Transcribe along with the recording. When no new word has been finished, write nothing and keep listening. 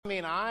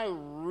mean, I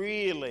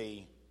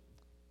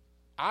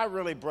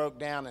really broke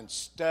down and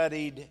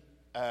studied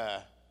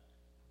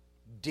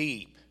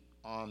deep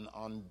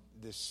on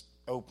this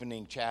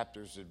opening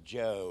chapters of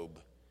Job.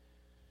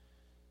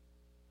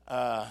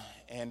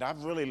 And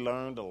I've really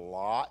learned a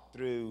lot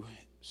through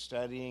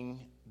studying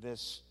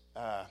this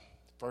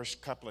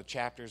first couple of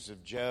chapters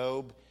of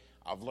Job.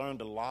 I've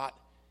learned a lot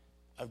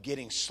of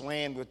getting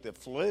slammed with the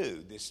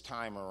flu this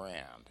time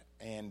around.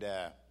 And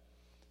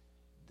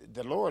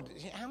the Lord,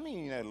 how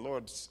many the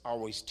Lord's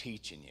always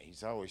teaching you?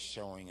 He's always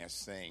showing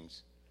us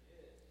things.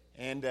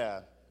 And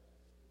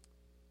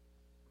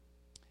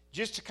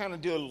just to kind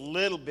of do a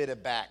little bit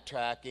of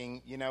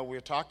backtracking, we're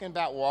talking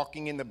about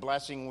walking in the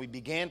blessing. We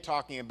began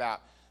talking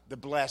about the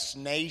blessed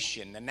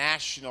nation, the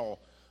national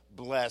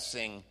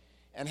blessing,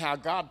 and how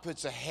God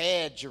puts a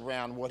hedge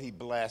around what he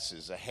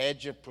blesses, a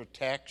hedge of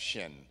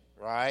protection,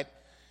 right?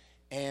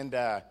 And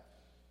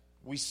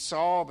we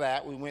saw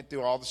that. We went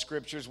through all the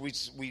scriptures. We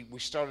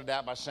started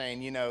out by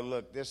saying,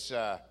 look, this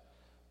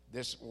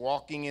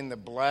walking in the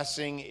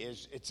blessing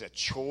it's a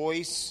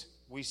choice,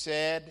 we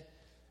said.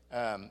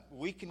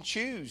 We can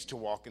choose to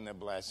walk in the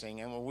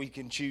blessing, and we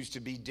can choose to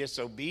be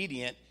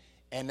disobedient,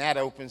 and that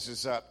opens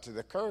us up to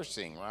the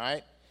cursing,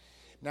 right?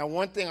 Now,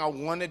 one thing I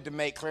wanted to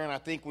make clear, and I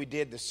think we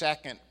did the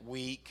second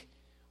week,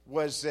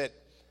 was that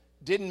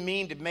didn't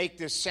mean to make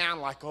this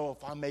sound like,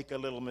 if I make a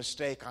little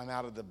mistake, I'm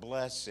out of the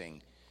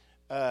blessing.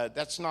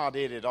 That's not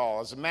it at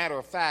all. As a matter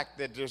of fact,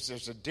 that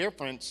there's a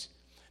difference,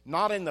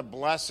 not in the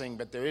blessing,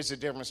 but there is a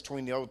difference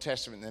between the Old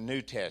Testament and the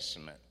New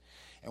Testament.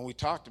 And we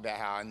talked about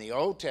how in the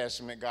Old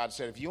Testament, God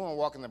said, if you want to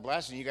walk in the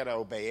blessing, you got to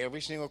obey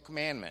every single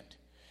commandment.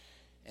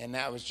 And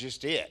that was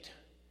just it.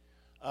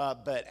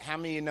 But how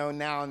many of you know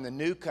now in the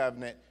New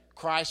Covenant,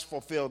 Christ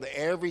fulfilled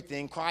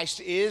everything. Christ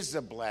is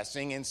the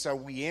blessing, and so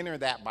we enter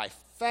that by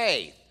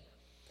faith.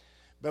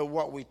 But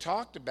what we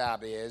talked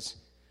about is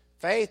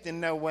faith in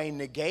no way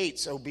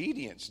negates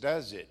obedience,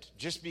 does it?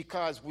 Just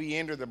because we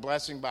enter the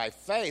blessing by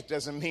faith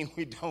doesn't mean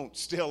we don't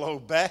still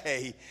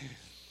obey.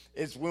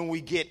 It's when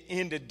we get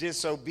into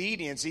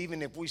disobedience,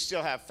 even if we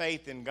still have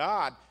faith in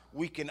God,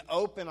 we can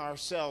open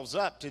ourselves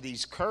up to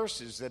these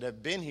curses that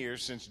have been here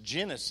since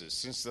Genesis,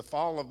 since the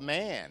fall of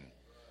man.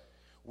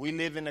 We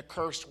live in a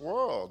cursed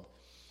world.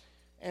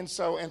 And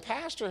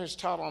Pastor has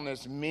taught on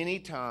this many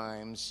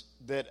times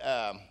that,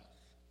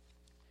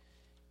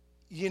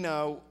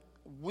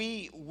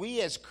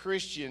 we as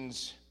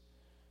Christians,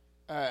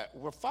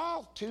 we're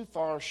fall too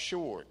far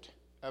short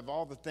of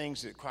all the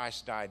things that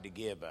Christ died to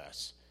give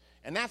us.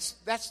 And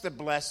that's the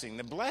blessing.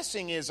 The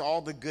blessing is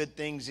all the good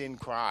things in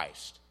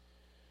Christ.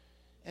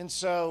 And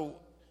so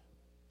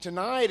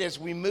tonight, as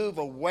we move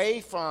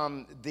away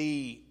from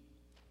the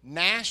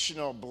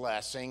national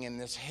blessing and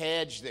this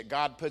hedge that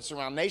God puts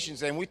around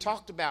nations, and we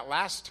talked about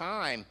last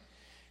time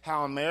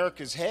how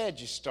America's hedge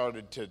has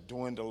started to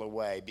dwindle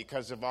away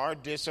because of our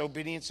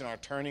disobedience and our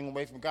turning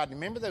away from God.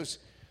 Remember those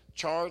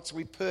charts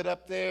we put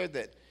up there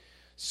that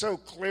so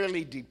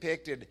clearly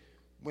depicted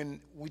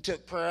when we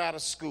took prayer out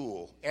of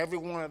school? Every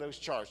one of those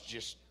charts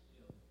just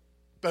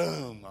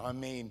boom. I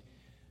mean,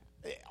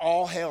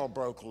 all hell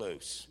broke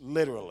loose,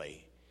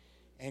 literally.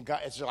 And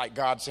God, it's like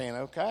God saying,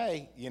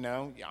 okay,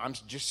 I'm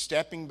just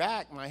stepping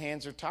back. My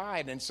hands are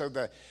tied. And so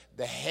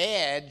the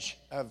hedge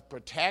of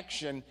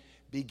protection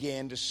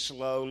began to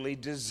slowly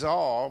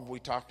dissolve. We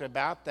talked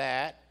about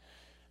that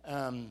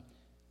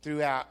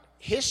throughout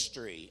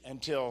history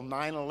until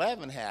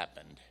 9/11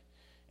 happened.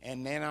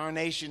 And then our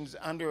nation's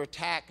under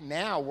attack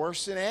now,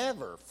 worse than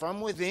ever, from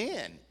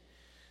within.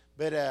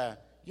 But,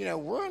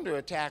 we're under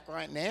attack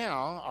right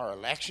now. Our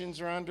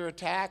elections are under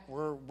attack.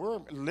 We're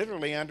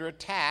literally under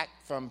attack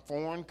from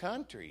foreign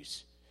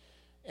countries.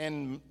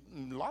 And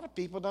a lot of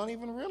people don't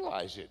even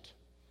realize it.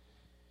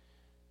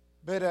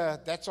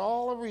 But that's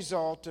all a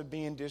result of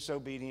being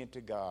disobedient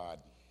to God.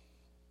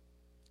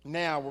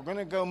 Now, we're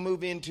going to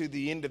move into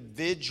the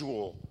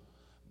individual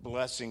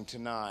blessing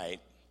tonight.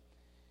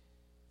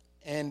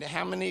 And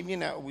how many of you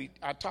know,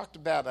 I talked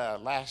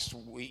about last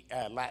week,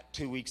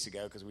 2 weeks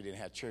ago, because we didn't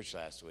have church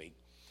last week,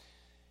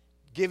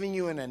 giving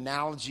you an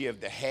analogy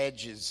of the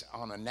hedges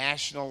on a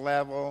national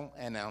level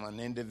and on an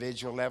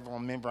individual level.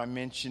 Remember I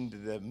mentioned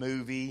the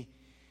movie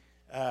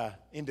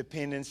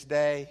Independence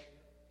Day?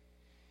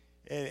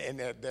 And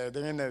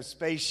they're in those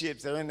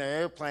spaceships, they're in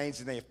their airplanes,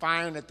 and they're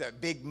firing at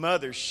that big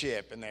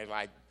mothership, and they're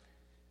like,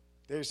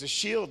 there's a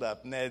shield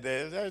up, and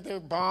their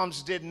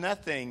bombs did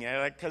nothing,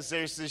 because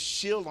there's this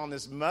shield on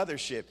this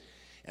mothership.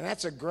 And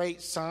that's a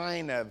great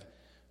sign of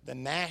the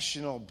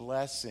national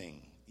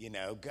blessing.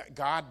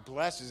 God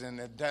blesses, and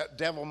the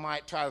devil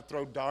might try to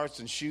throw darts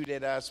and shoot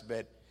at us,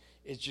 but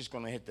it's just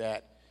going to hit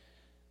that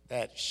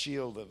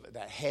shield,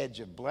 that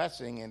hedge of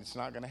blessing, and it's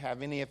not going to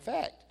have any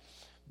effect.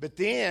 But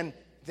then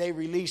they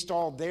released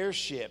all their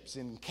ships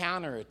in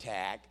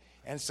counterattack,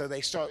 and so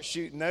they start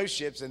shooting those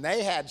ships, and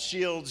they had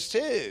shields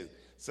too.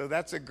 So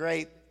that's a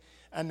great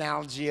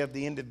analogy of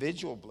the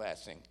individual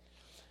blessing.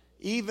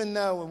 Even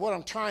though, and what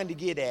I'm trying to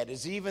get at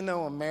is even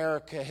though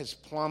America has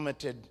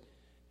plummeted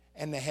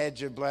and the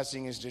hedge of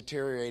blessing is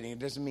deteriorating, it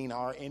doesn't mean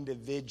our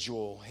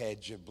individual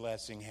hedge of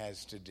blessing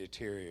has to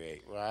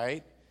deteriorate,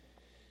 right?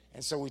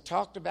 And so we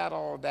talked about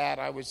all of that.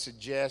 I would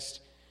suggest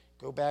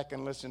go back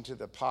and listen to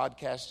the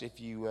podcast if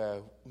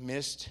you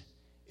missed.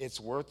 It's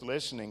worth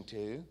listening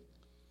to.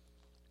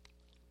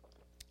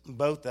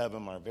 Both of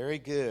them are very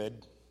good.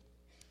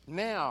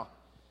 Now,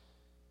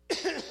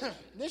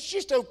 let's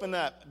just open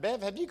up.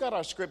 Bev, have you got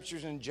our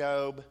scriptures in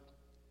Job?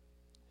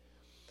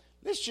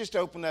 Let's just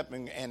open up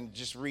and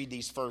just read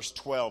these first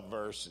 12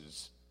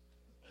 verses.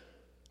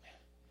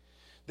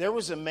 There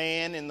was a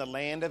man in the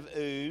land of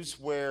Uz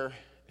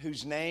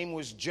whose name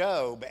was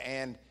Job,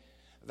 and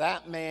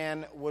that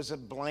man was a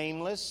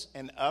blameless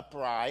and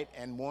upright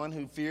and one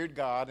who feared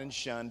God and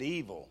shunned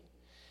evil.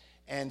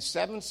 And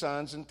 7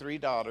 sons and 3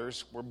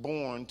 daughters were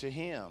born to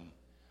him.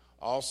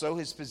 Also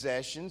his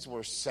possessions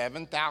were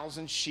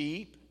 7,000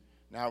 sheep.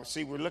 Now,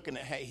 see, we're looking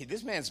at, hey,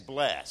 this man's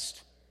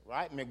blessed.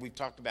 Right? Maybe we've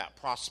talked about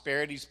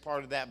prosperity is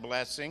part of that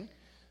blessing.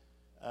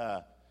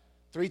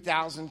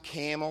 3,000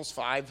 camels,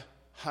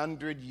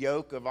 500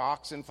 yoke of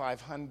oxen,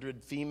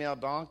 500 female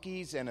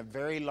donkeys, and a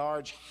very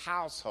large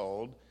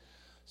household,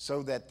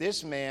 so that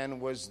this man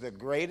was the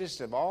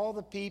greatest of all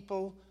the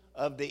people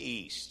of the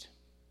East.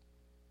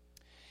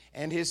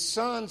 And his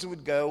sons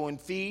would go and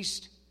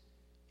feast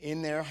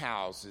in their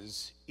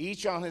houses,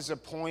 each on his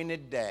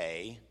appointed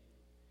day,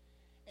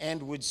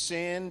 and would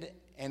send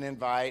and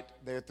invite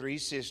their 3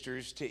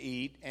 sisters to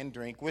eat and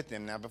drink with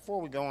them. Now, before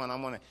we go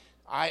on,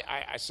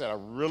 I said I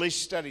really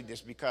studied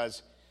this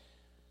because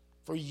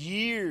for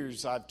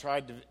years I've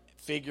tried to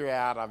figure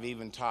out, I've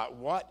even taught,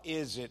 what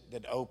is it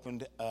that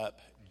opened up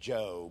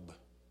Job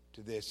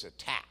to this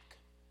attack?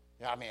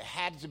 I mean, it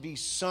had to be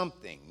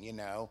something, you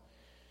know.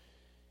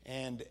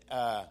 And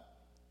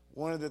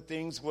one of the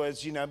things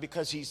was, you know,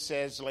 because he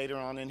says later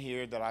on in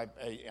here that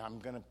I'm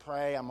going to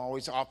pray. I'm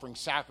always offering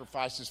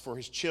sacrifices for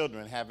his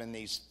children, having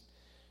these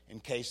in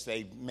case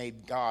they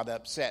made God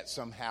upset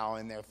somehow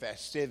in their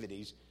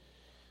festivities.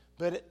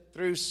 But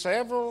through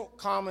several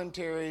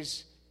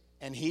commentaries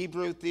and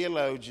Hebrew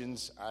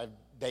theologians,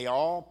 they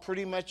all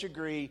pretty much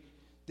agree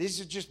these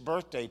are just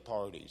birthday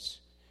parties.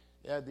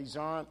 Yeah, these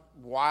aren't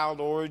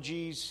wild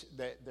orgies.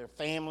 They're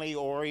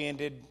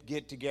family-oriented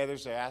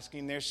get-togethers. They're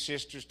asking their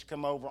sisters to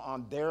come over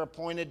on their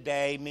appointed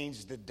day,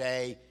 means the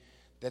day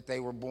that they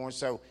were born.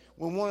 So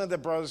when one of the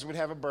brothers would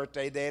have a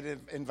birthday, they'd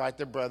invite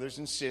their brothers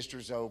and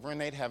sisters over, and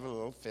they'd have a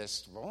little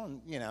festival.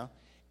 And, you know,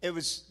 it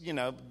was, you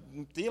know,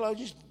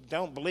 theologians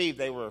don't believe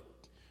they were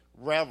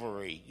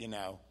revelry, you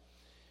know.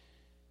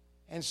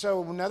 And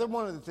so another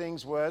one of the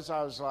things was,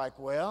 I was like,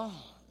 well,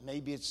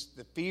 maybe it's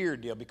the fear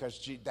deal,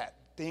 because that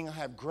thing I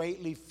have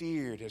greatly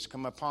feared has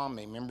come upon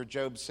me. Remember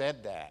Job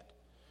said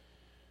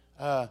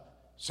that.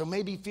 So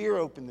maybe fear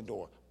opened the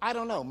door. I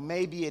don't know.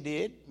 Maybe it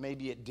did.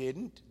 Maybe it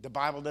didn't. The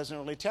Bible doesn't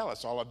really tell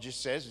us. All it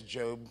just says is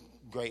Job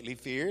greatly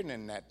feared,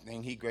 and that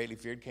thing he greatly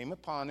feared came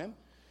upon him.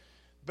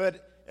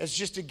 But it's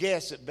just a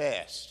guess at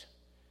best.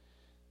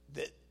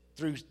 That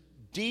through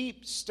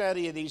deep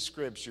study of these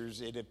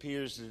scriptures, it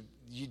appears that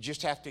you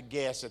just have to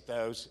guess at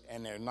those,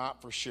 and they're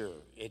not for sure.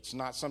 It's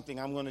not something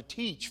I'm going to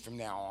teach from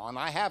now on.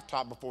 I have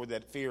taught before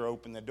that fear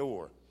opened the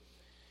door.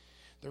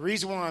 The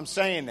reason why I'm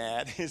saying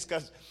that is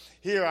because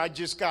here I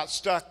just got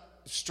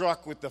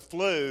struck with the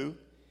flu,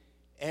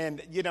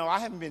 and, you know, I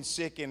haven't been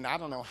sick in I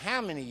don't know how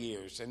many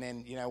years. And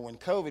then, you know, when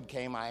COVID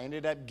came, I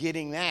ended up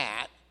getting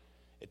that.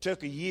 It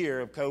took a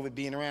year of COVID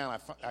being around.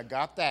 I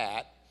got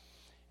that.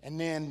 And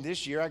then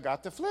this year I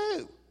got the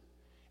flu.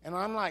 And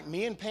I'm like,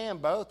 me and Pam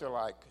both are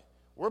like,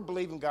 we're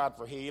believing God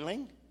for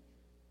healing,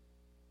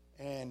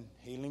 and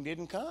healing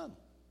didn't come.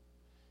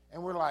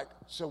 And we're like,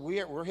 so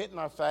we're hitting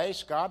our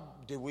face. God,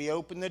 did we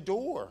open the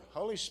door?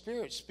 Holy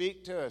Spirit,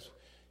 speak to us.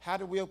 How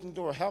do we open the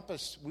door? Help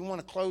us. We want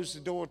to close the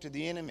door to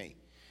the enemy.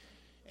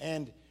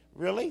 And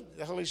really,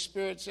 the Holy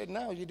Spirit said,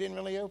 no, you didn't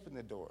really open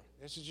the door.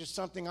 This is just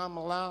something I'm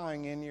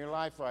allowing in your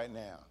life right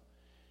now.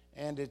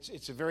 And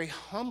it's a very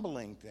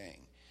humbling thing.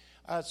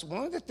 So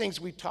one of the things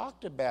we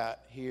talked about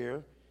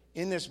here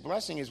in this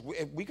blessing is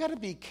we got to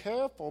be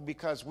careful,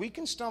 because we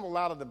can stumble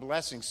out of the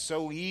blessing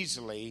so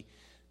easily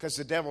because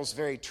the devil's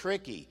very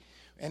tricky.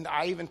 And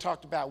I even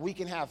talked about we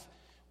can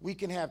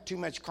have too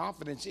much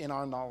confidence in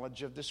our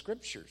knowledge of the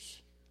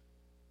scriptures.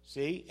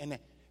 See?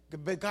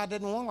 But God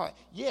doesn't want that.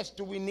 Yes,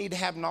 do we need to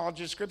have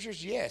knowledge of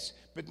scriptures? Yes,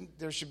 but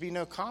there should be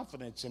no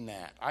confidence in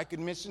that. I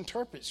can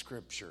misinterpret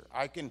scripture.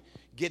 I can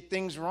get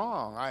things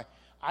wrong.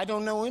 I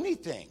don't know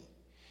anything.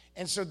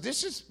 And so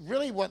this is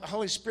really what the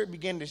Holy Spirit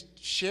began to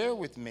share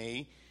with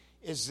me,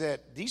 is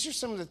that these are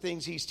some of the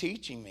things he's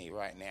teaching me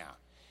right now.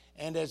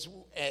 And as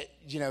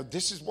you know,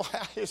 this is why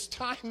his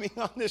timing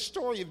on this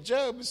story of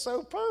Job is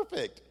so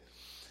perfect.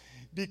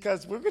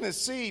 Because we're going to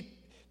see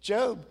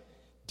Job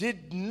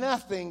did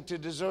nothing to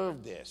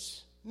deserve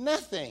this.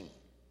 Nothing.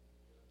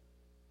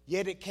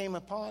 Yet it came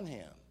upon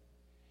him.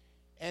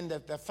 And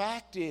the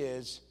fact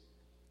is,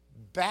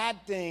 bad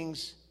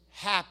things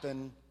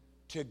happen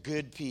to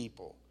good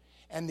people.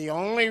 And the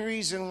only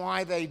reason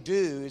why they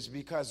do is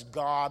because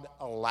God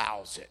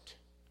allows it.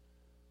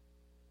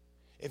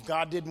 If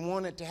God didn't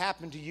want it to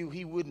happen to you,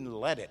 he wouldn't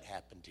let it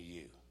happen to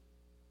you.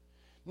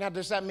 Now,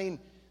 does that mean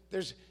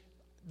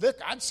look,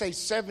 I'd say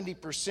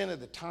 70% of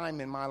the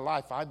time in my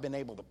life I've been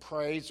able to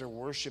praise or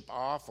worship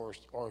off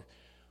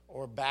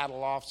or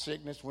battle off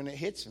sickness when it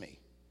hits me.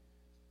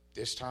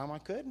 This time I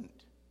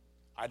couldn't.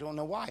 I don't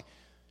know why.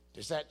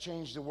 Does that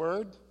change the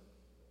word?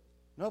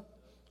 Nope.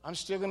 I'm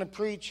still going to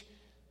preach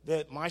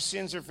that my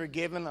sins are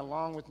forgiven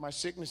along with my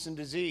sickness and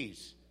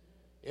disease.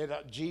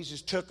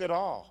 Jesus took it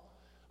all.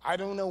 I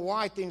don't know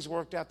why things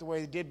worked out the way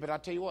they did, but I'll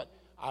tell you what,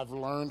 I've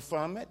learned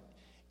from it.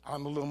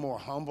 I'm a little more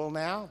humble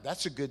now.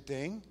 That's a good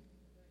thing.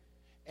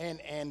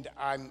 And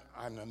I'm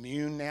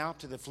immune now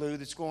to the flu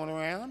that's going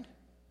around.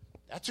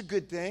 That's a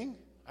good thing.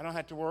 I don't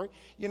have to worry.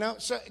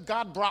 So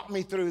God brought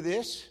me through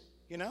this.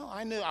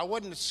 I knew I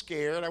wasn't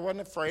scared. I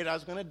wasn't afraid I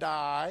was going to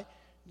die.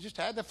 I just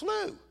had the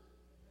flu.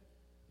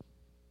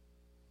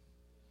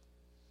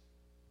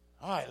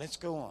 All right, let's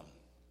go on.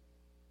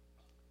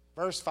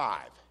 Verse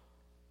 5.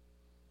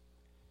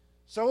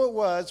 So it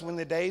was when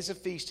the days of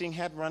feasting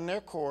had run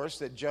their course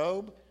that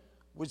Job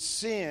would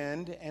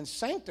send and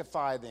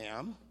sanctify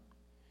them,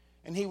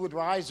 and he would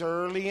rise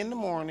early in the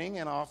morning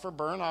and offer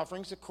burnt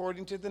offerings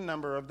according to the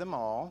number of them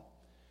all.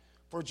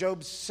 For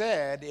Job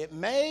said, "It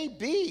may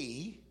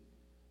be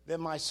that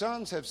my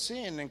sons have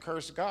sinned and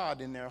cursed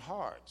God in their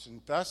hearts."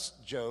 And thus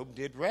Job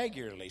did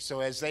regularly. So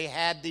as they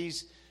had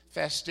these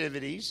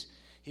festivities,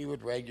 he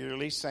would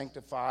regularly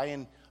sanctify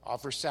and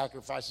offer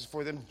sacrifices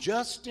for them,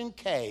 just in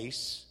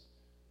case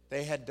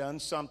they had done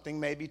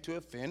something maybe to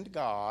offend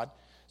God.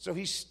 So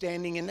he's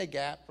standing in the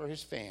gap for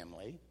his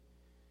family.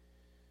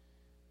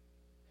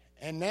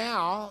 And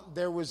now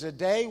there was a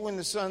day when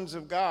the sons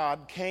of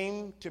God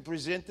came to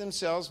present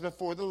themselves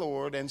before the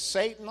Lord, and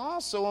Satan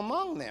also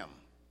among them.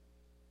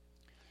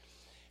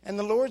 And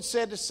the Lord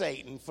said to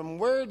Satan, "From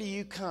where do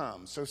you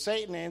come?" So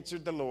Satan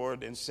answered the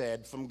Lord and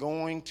said, "From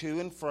going to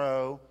and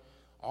fro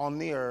on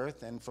the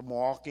earth, and from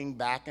walking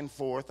back and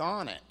forth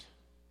on it."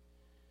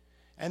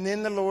 And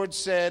then the Lord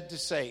said to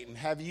Satan,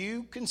 "Have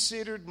you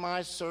considered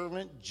my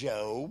servant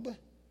Job,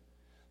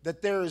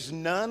 that there is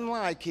none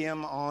like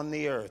him on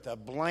the earth, a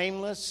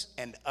blameless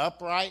and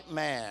upright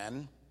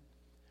man,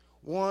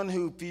 one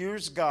who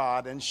fears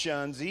God and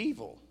shuns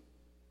evil?"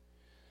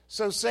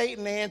 So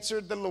Satan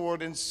answered the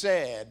Lord and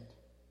said,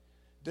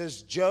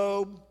 "Does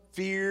Job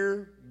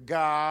fear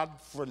God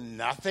for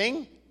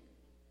nothing?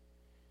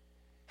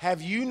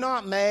 Have you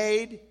not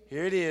made,"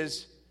 here it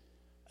is,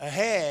 "a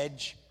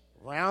hedge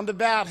round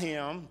about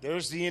him?"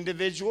 There's the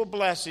individual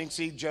blessing.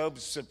 See,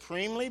 Job's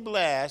supremely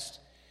blessed.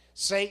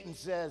 Satan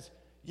says,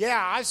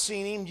 "Yeah, I've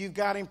seen him. You've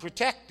got him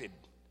protected.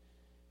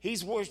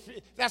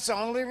 That's the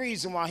only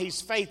reason why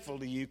he's faithful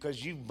to you,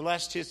 because you've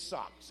blessed his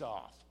socks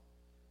off."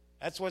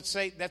 That's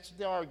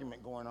the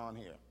argument going on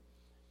here.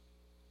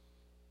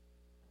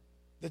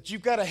 That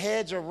you've got a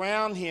hedge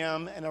around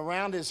him and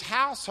around his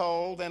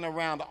household and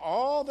around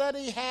all that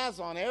he has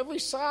on every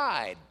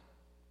side.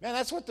 Man,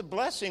 that's what the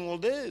blessing will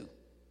do.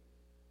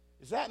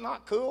 Is that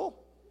not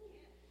cool?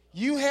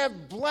 You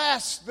have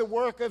blessed the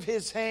work of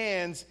his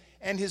hands,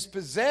 and his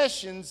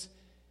possessions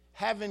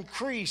have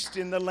increased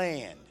in the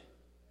land.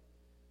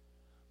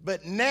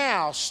 But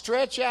now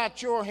stretch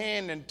out your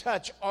hand and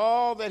touch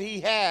all that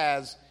he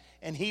has,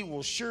 and he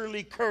will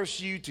surely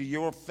curse you to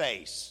your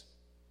face.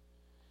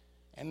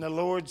 And the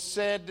Lord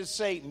said to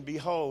Satan,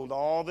 "Behold,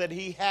 all that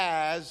he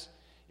has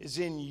is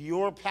in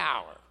your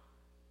power.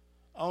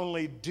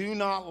 Only do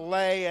not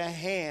lay a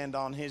hand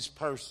on his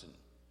person."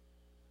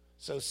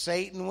 So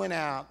Satan went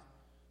out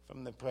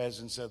from the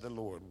presence of the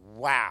Lord.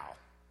 Wow.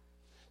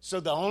 So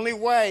the only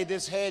way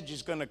this hedge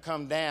is going to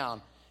come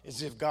down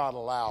is if God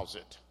allows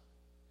it.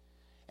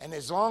 And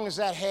as long as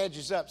that hedge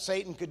is up,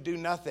 Satan could do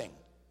nothing.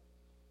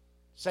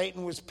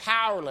 Satan was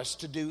powerless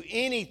to do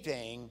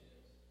anything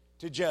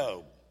to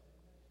Job.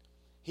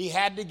 He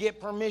had to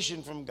get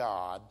permission from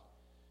God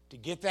to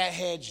get that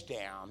hedge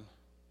down.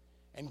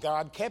 And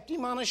God kept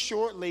him on a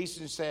short leash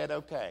and said,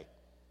 "Okay,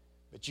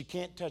 but you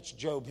can't touch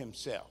Job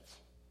himself."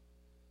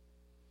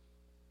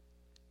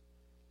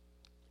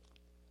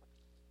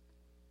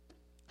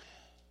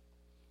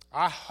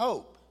 I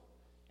hope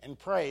and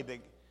pray that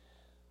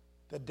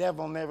the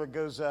devil never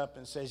goes up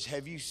and says,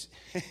 "Have you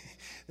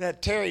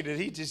that Terry, did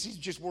he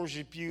just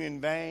worship you in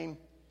vain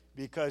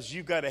because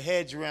you got a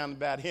hedge around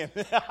about him?"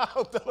 I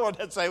hope the Lord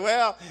doesn't say,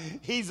 "Well,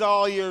 he's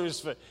all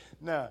yours."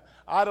 No,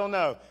 I don't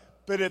know.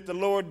 But if the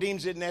Lord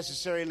deems it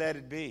necessary, let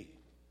it be.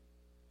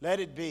 Let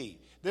it be.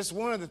 This is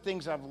one of the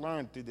things I've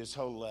learned through this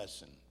whole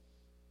lesson.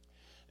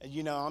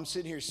 I'm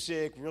sitting here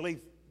sick. Really,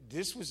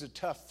 this was a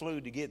tough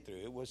flu to get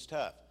through. It was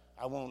tough.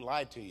 I won't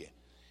lie to you.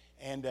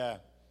 And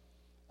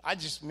I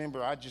just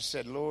remember I just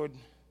said, "Lord,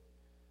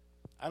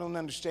 I don't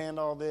understand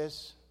all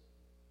this.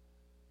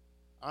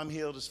 I'm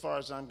healed as far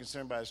as I'm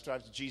concerned by the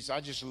stripes of Jesus.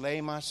 I just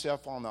lay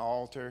myself on the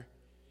altar,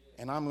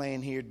 and I'm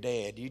laying here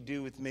dead. You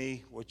do with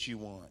me what you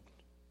want.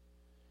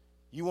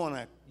 You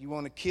want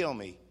to kill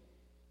me.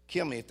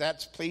 Kill me. If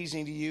that's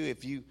pleasing to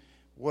you,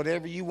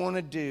 whatever you want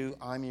to do,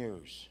 I'm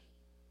yours.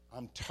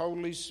 I'm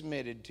totally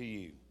submitted to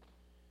you."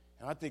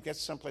 And I think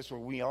that's someplace where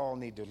we all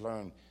need to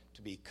learn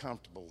to be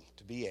comfortable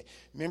to be at.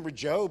 Remember,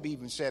 Job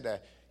even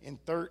said in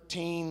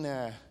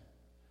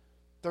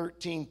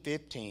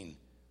 13:15,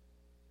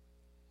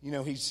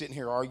 he's sitting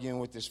here arguing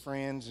with his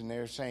friends, and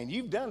they're saying,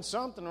 you've done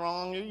something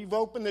wrong. You've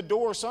opened the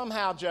door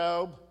somehow,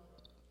 Job.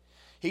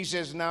 He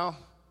says, no.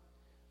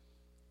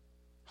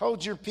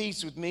 Hold your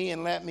peace with me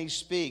and let me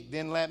speak.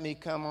 Then let me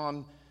come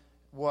on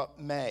what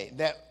may.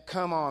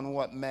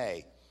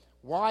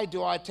 Why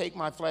do I take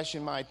my flesh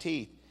in my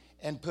teeth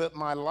and put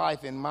my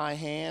life in my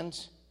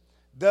hands?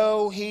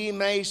 Though he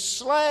may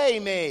slay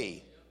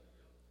me,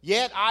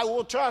 yet I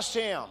will trust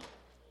him.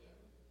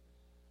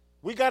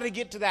 We got to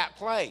get to that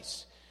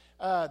place.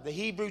 The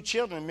Hebrew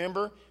children,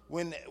 remember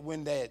when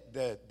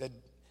the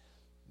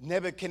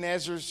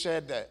Nebuchadnezzar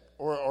said that,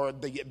 or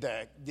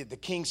the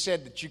king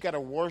said that you got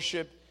to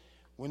worship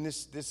when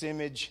this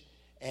image,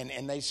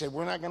 and they said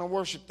we're not going to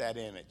worship that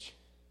image.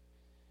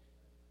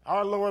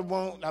 Our Lord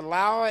won't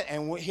allow it,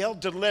 and he'll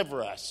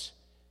deliver us.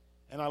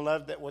 And I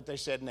love that what they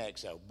said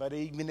next, though. But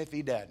even if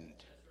he doesn't,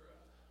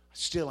 I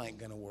still ain't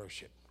going to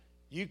worship.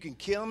 You can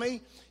kill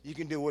me. You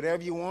can do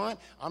whatever you want.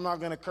 I'm not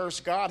going to curse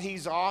God.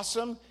 He's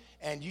awesome.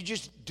 And you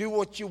just do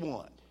what you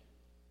want.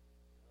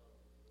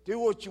 Do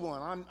what you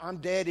want. I'm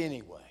dead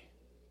anyway.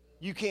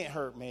 You can't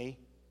hurt me.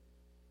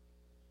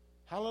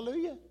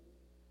 Hallelujah.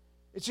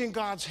 It's in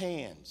God's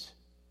hands.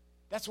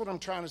 That's what I'm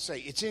trying to say.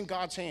 It's in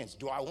God's hands.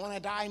 Do I want to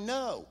die?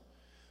 No.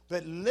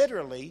 But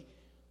literally,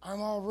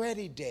 I'm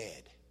already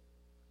dead.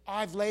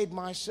 I've laid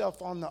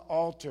myself on the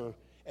altar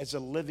as a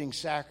living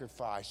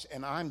sacrifice,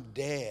 and I'm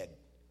dead.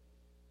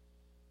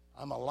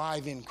 I'm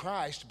alive in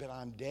Christ, but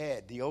I'm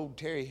dead. The old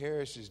Terry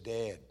Harris is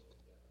dead.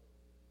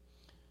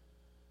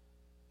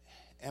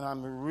 And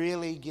I'm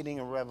really getting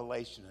a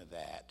revelation of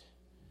that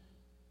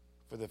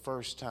for the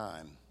first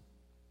time.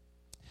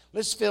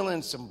 Let's fill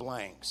in some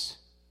blanks.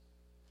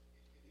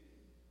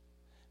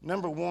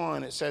 Number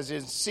one, it says,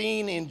 it's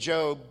seen in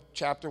Job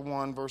chapter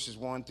 1, verses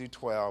 1 through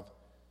 12.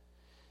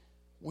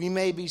 We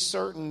may be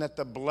certain that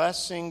the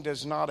blessing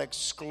does not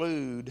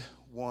exclude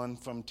one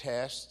from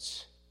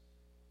tests,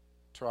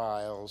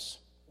 trials,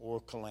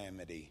 or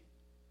calamity.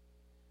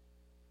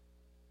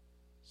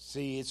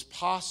 See, it's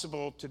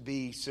possible to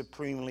be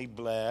supremely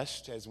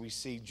blessed, as we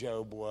see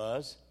Job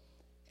was,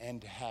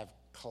 and to have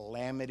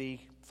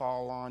calamity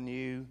fall on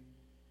you,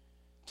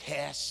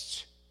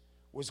 tests.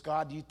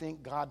 Do you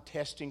think God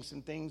testing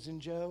some things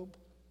in Job?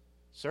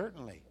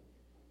 Certainly.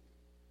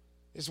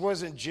 This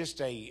wasn't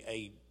just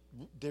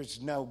there's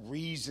no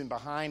reason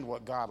behind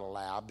what God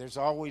allowed. There's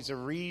always a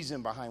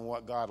reason behind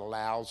what God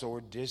allows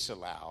or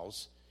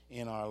disallows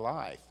in our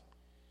life.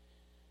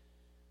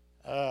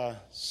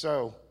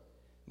 So,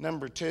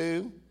 number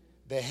two,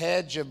 the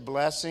hedge of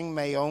blessing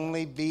may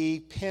only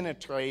be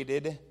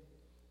penetrated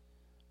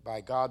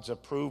by God's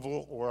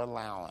approval or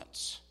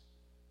allowance.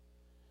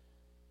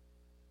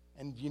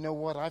 And you know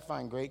what? I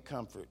find great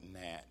comfort in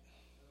that.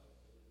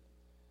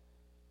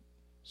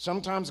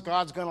 Sometimes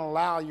God's going to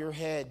allow your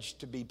hedge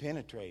to be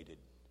penetrated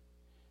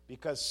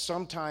because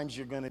sometimes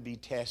you're going to be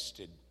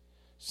tested.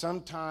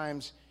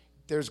 Sometimes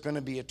there's going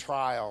to be a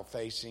trial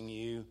facing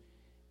you,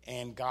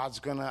 and God's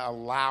going to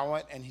allow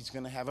it, and he's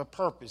going to have a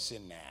purpose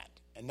in that.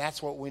 And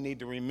that's what we need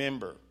to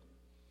remember.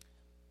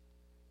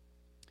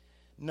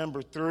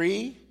 Number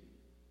three,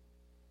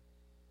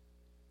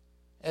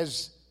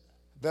 as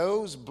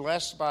those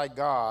blessed by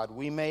God,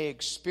 we may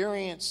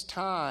experience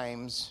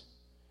times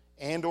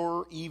and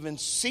or even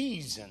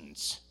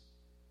seasons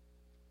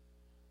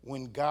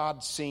when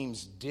God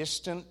seems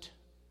distant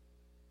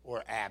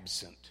or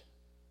absent.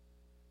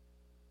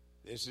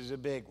 This is a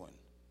big one.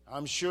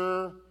 I'm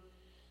sure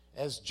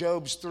as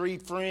Job's three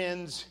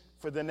friends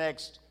for the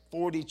next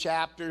 40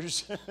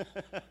 chapters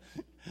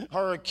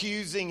are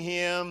accusing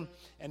him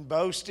and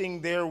boasting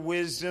their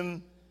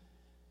wisdom,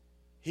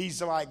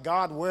 he's like,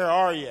 God, where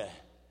are you?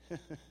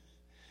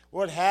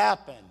 What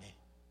happened?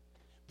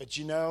 But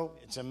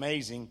it's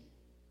amazing.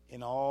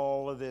 In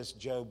all of this,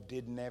 Job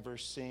did never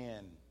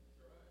sin.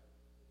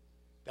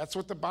 That's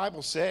what the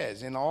Bible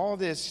says. In all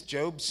this,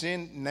 Job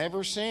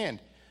never sinned.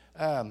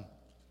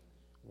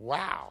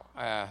 Wow.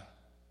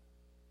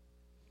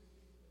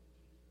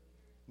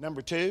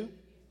 Number two,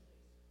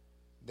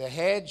 the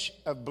hedge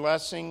of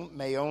blessing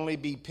may only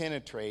be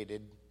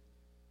penetrated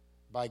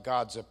by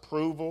God's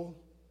approval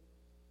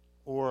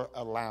or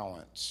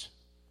allowance.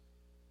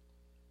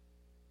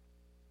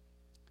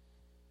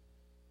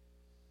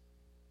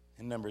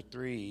 And number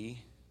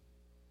three,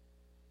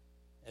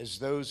 as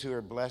those who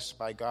are blessed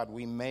by God,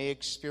 we may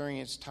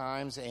experience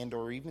times and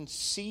or even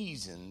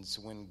seasons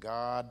when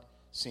God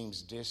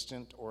seems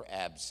distant or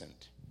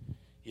absent.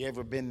 You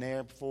ever been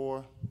there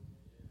before?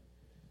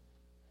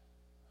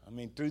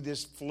 Through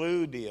this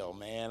flu deal,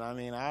 man,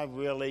 I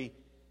really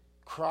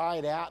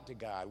cried out to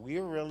God. We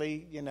were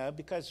really,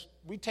 because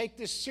we take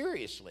this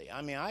seriously.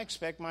 I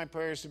expect my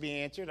prayers to be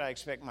answered. I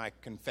expect my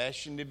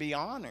confession to be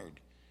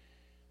honored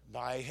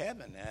by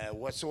heaven.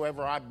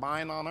 Whatsoever I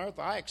bind on earth,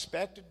 I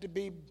expect it to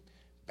be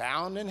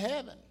bound in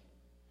heaven.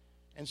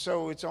 And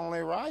so it's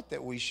only right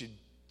that we should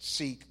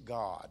seek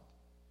God.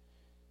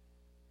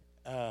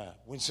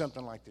 when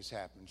something like this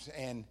happens.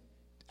 And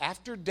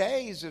after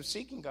days of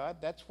seeking God,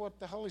 that's what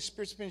the Holy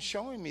Spirit's been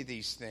showing me,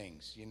 these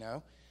things, you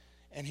know.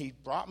 And he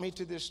brought me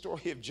to this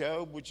story of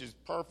Job, which is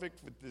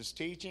perfect with this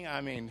teaching.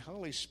 I mean,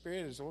 Holy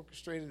Spirit has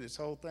orchestrated this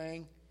whole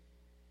thing.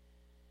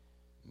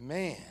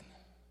 Man.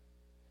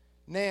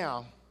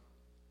 Now,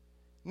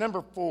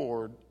 number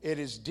 4, it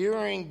is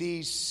during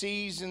these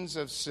seasons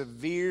of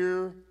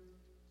severe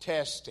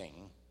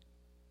testing,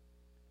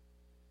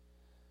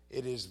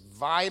 it is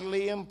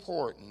vitally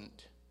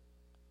important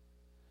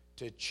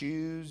to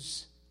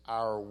choose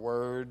our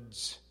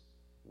words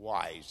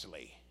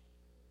wisely.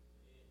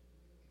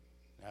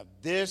 Now,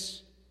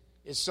 this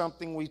is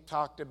something we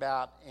talked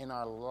about in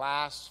our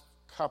last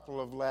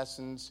couple of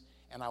lessons,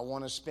 and I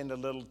want to spend a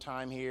little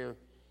time here,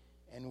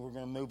 and we're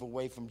going to move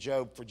away from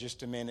Job for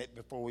just a minute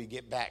before we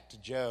get back to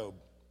Job.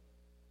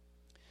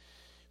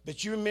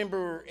 But you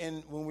remember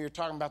when we were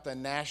talking about the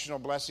national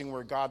blessing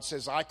where God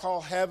says, I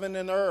call heaven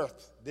and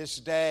earth this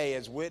day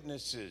as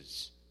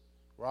witnesses,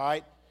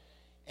 right?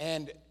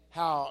 And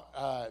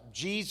how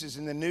Jesus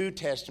in the New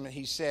Testament,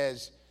 he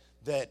says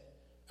that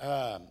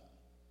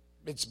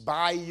it's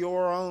by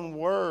your own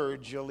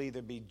words you'll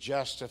either be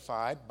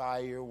justified, by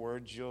your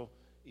words you'll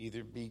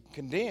either be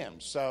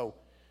condemned. So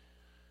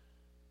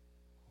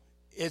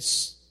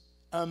it's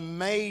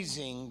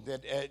amazing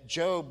that at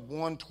Job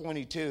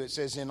 1:22 it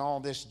says, in all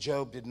this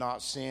Job did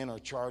not sin or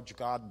charge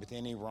God with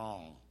any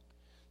wrong.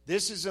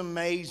 This is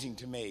amazing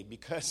to me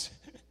because,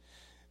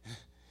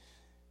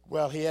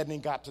 well, he hadn't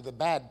even got to the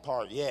bad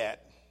part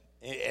yet.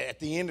 At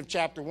the end of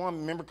chapter 1,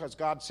 remember, because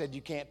God said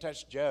you can't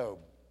touch Job.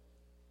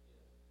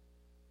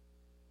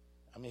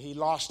 I mean, he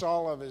lost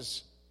all of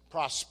his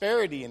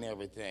prosperity and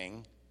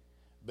everything,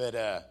 but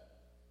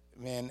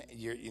man,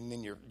 and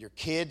then your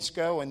kids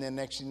go, and then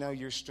next thing you know,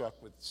 you're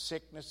struck with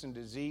sickness and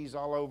disease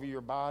all over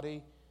your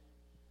body.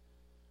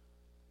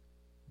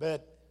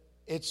 But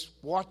it's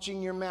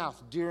watching your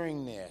mouth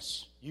during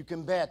this. You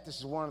can bet this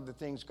is one of the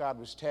things God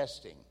was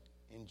testing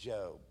in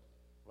Job,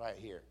 right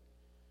here.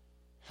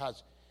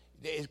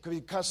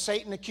 Because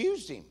Satan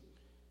accused him.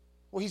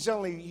 Well, he's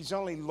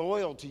only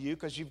loyal to you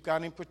because you've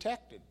got him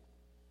protected.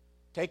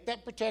 Take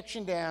that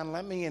protection down,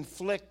 let me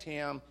inflict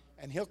him,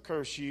 and he'll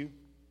curse you.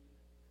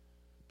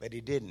 But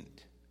he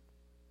didn't.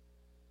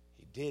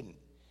 He didn't.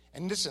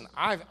 And listen,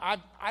 I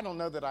don't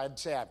know that I'd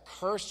say I've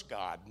cursed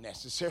God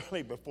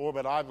necessarily before,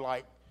 but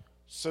I've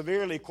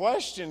severely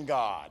questioned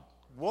God.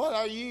 What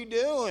are you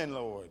doing,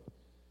 Lord?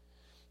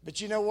 But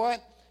you know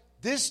what?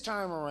 This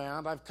time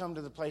around, I've come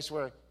to the place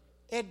where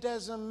it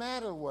doesn't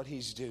matter what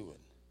he's doing.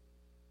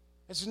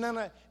 It's none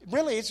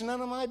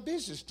of my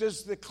business.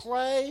 Does the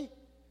clay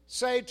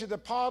say to the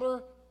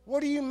potter,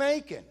 what are you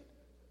making?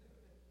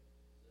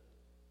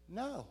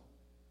 No.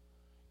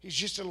 He's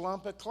just a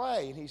lump of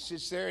clay, and he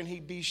sits there and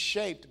he'd be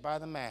shaped by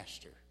the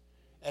master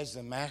as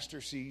the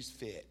master sees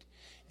fit.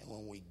 And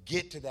when we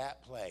get to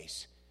that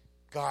place,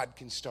 God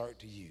can start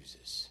to use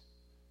us.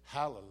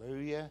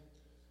 Hallelujah.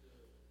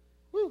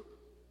 Woo.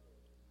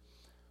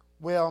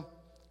 Well,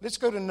 let's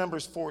go to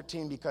Numbers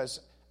 14, because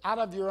out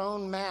of your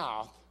own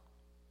mouth,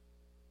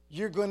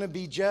 you're going to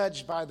be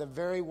judged by the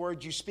very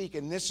word you speak.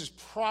 And this is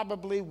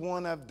probably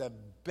one of the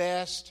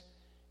best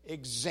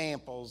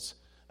examples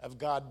of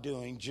God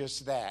doing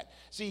just that.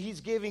 See,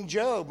 he's giving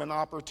Job an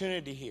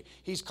opportunity here.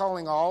 He's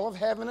calling all of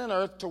heaven and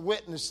earth to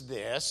witness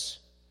this,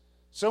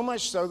 so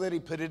much so that he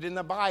put it in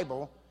the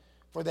Bible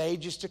for the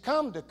ages to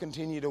come to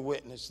continue to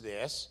witness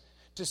this,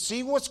 to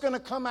see what's going to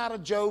come out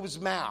of Job's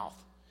mouth.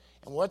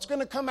 And what's going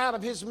to come out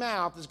of his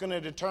mouth is going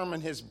to determine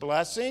his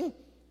blessing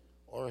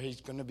or he's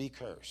going to be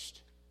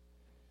cursed.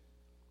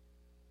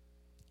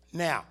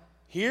 Now,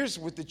 here's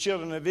with the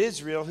children of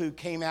Israel who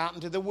came out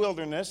into the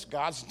wilderness.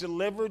 God's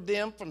delivered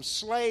them from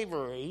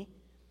slavery.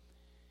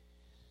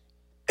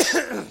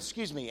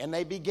 Excuse me. And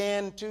they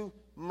began to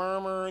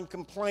murmur and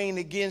complain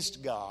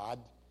against God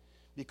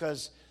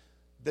because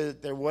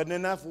there wasn't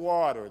enough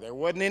water. There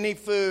wasn't any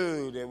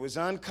food. It was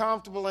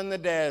uncomfortable in the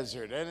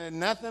desert. And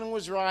nothing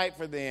was right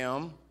for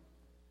them.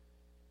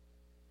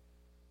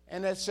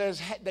 And it says,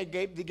 they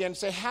began to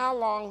say, how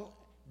long,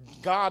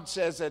 God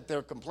says that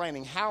they're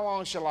complaining, how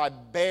long shall I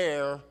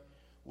bear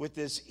with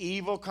this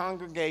evil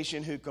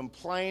congregation who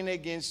complain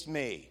against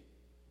me?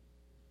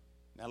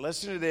 Now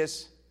listen to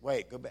this.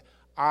 Wait, go back.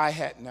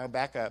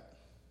 Back up.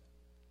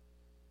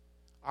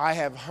 I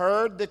have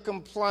heard the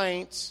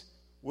complaints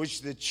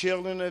which the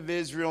children of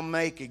Israel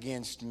make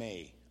against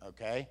me.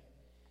 Okay?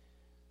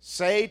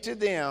 Say to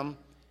them,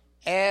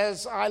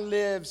 as I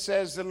live,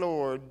 says the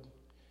Lord,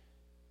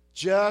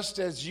 just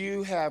as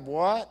you have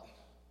what?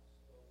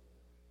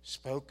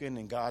 Spoken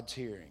in God's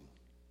hearing,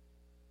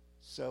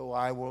 so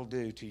I will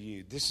do to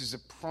you. This is a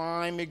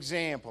prime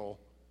example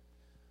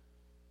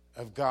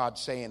of God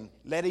saying,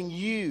 letting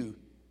you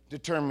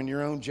determine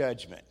your own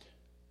judgment.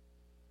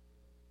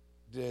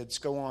 Let's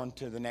go on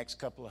to the next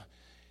couple of.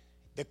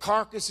 The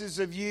carcasses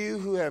of you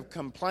who have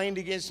complained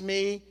against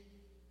me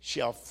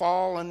shall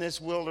fall in this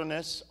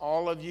wilderness,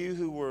 all of you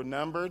who were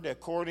numbered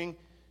according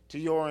to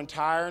your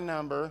entire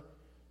number,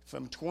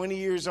 from 20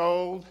 years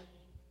old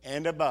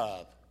and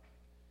above,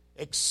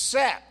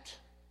 except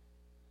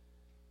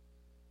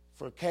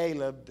for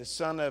Caleb, the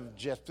son of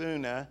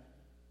Jephunneh,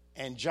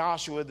 and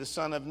Joshua, the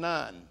son of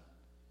Nun.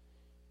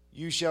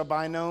 You shall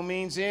by no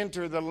means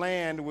enter the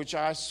land which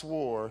I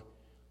swore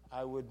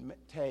I would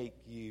take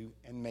you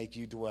and make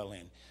you dwell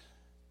in.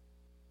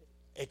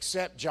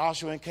 Except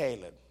Joshua and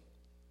Caleb.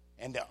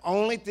 And the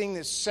only thing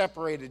that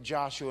separated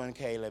Joshua and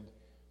Caleb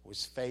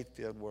was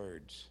faith-filled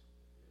words.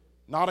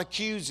 Not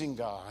accusing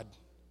God,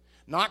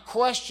 not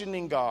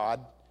questioning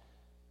God,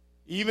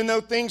 even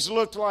though things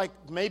looked like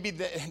maybe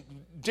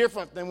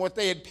different than what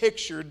they had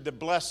pictured the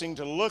blessing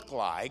to look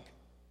like.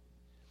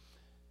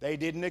 They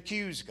didn't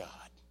accuse God.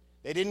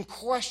 They didn't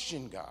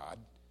question God.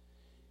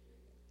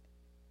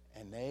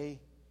 And they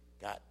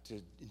got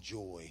to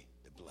enjoy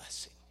the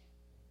blessing.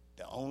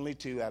 The only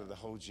two out of the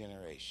whole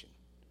generation.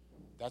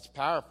 That's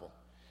powerful.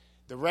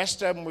 The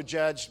rest of them were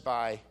judged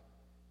by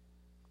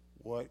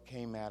what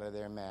came out of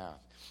their mouth.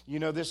 You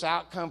know, this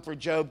outcome for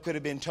Job could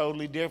have been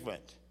totally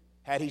different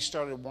had he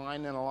started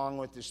whining along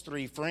with his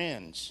three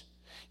friends.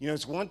 You know,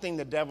 it's one thing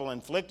the devil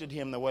inflicted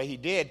him the way he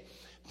did.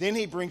 Then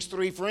he brings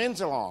three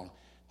friends along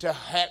to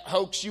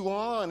hoax you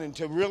on and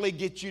to really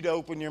get you to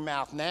open your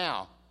mouth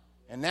now.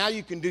 And now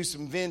you can do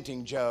some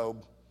venting,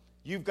 Job.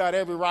 You've got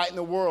every right in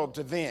the world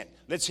to vent.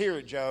 Let's hear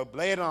it, Job.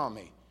 Lay it on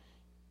me.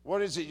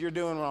 What is it you're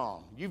doing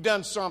wrong? You've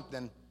done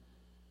something.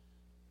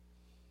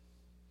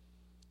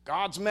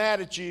 God's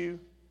mad at you.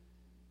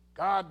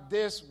 God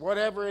this,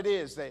 whatever it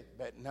is.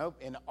 But nope,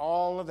 in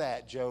all of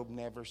that, Job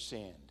never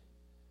sinned.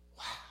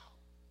 Wow,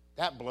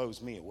 that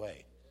blows me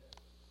away.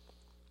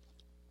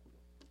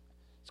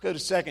 Let's go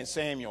to 2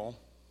 Samuel.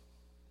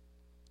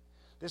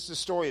 This is the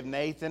story of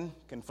Nathan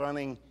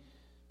confronting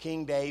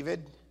King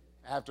David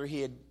after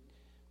he had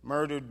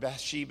murdered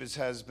Bathsheba's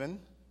husband,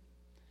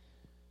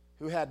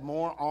 who had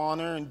more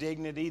honor and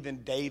dignity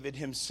than David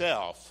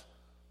himself.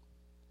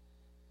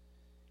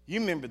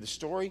 You remember the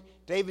story.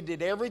 David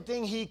did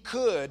everything he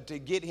could to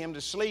get him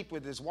to sleep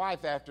with his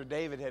wife after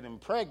David had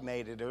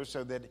impregnated her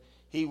so that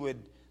he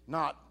would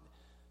not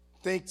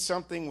think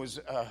something was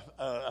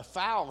a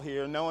foul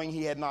here, knowing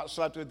he had not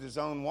slept with his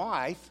own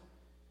wife.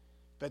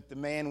 But the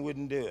man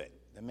wouldn't do it.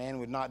 The man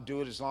would not do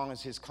it as long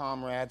as his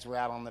comrades were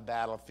out on the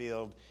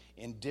battlefield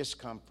in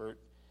discomfort.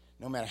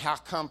 No matter how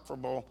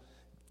comfortable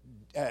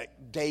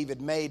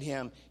David made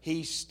him,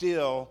 he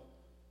still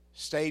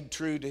stayed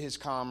true to his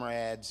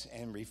comrades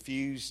and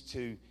refused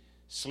to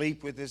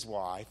sleep with his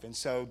wife. And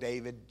so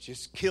David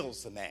just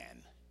kills the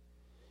man.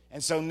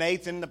 And so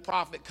Nathan the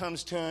prophet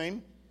comes to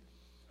him.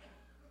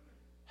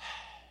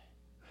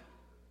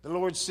 The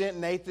Lord sent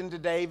Nathan to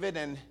David,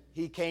 and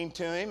he came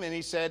to him, and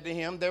he said to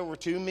him, there were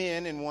two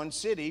men in one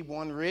city,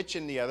 one rich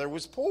and the other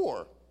was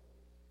poor.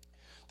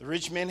 The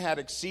rich man had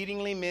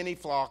exceedingly many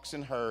flocks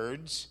and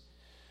herds,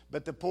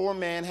 but the poor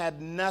man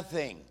had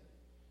nothing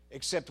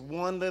except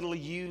one little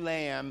ewe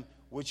lamb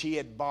which he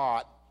had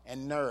bought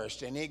and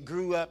nourished, and it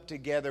grew up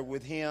together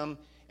with him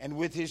and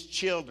with his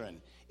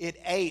children. It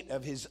ate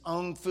of his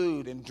own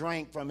food and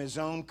drank from his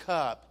own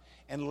cup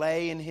and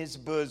lay in his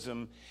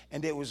bosom,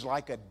 and it was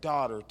like a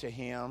daughter to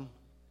him.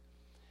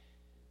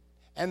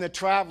 And the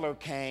traveler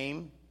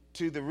came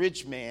to the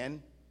rich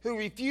man, who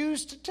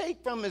refused to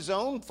take from his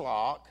own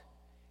flock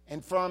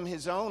and from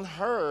his own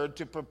herd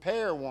to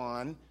prepare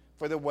one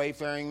for the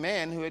wayfaring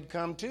man who had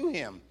come to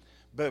him.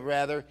 But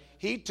rather,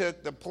 he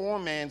took the poor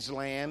man's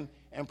lamb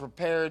and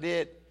prepared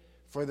it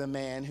for the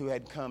man who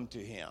had come to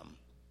him.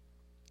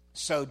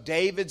 So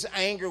David's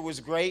anger was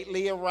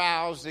greatly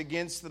aroused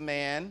against the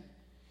man,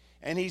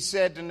 and he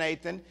said to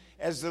Nathan,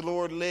 as the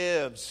Lord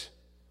lives,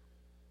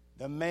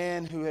 the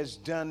man who has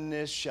done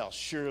this shall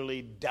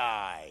surely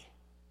die.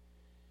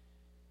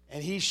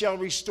 And he shall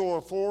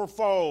restore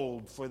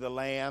fourfold for the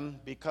lamb,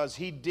 because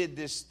he did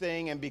this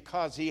thing and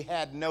because he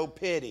had no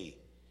pity.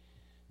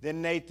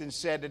 Then Nathan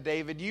said to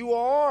David, you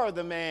are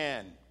the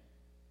man.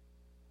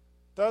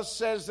 Thus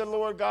says the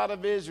Lord God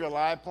of Israel,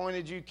 I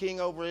appointed you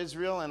king over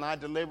Israel, and I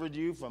delivered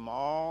you from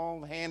all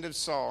the hand of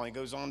Saul. He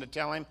goes on to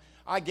tell him,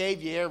 I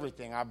gave you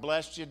everything. I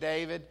blessed you,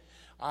 David.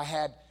 I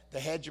had the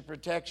hedge of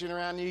protection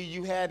around you.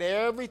 You had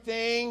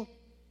everything,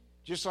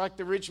 just like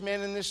the rich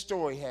man in this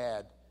story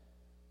had.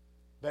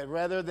 But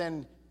rather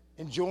than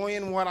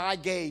enjoying what I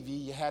gave you,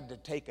 you had to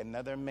take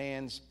another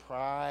man's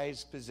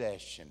prized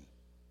possession.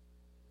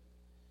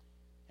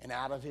 And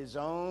out of his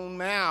own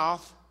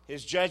mouth,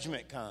 his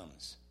judgment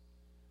comes.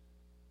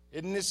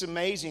 Isn't this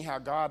amazing how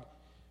God,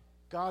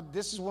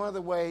 this is one of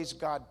the ways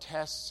God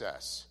tests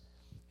us.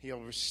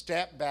 He'll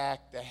step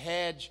back the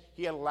hedge.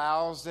 He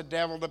allows the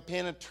devil to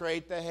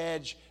penetrate the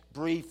hedge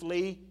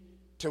briefly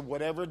to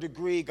whatever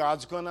degree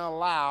God's going to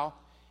allow.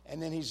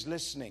 And then he's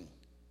listening.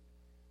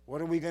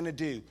 What are we going to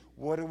do?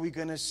 What are we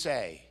going to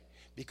say?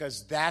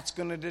 Because that's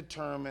going to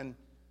determine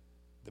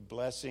the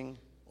blessing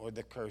or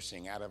the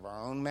cursing out of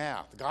our own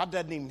mouth. God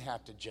doesn't even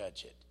have to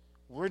judge it.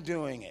 We're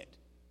doing it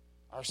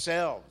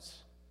ourselves.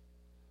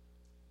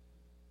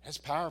 That's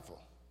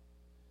powerful.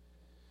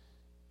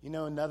 You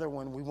know, another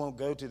one, we won't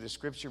go to the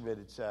scripture, but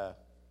it's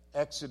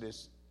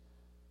Exodus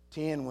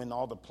 10 when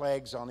all the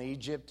plagues on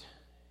Egypt,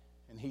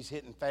 and he's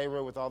hitting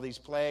Pharaoh with all these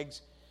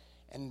plagues.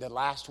 And the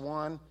last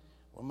one,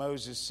 where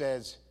Moses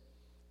says,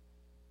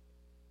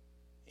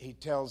 he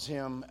tells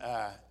him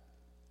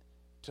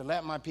to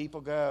let my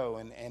people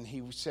go. And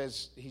he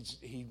says he's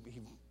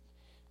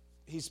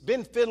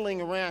been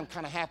fiddling around,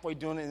 kind of halfway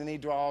doing it, and then he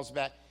draws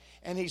back.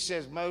 And he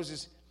says,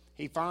 Moses,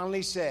 he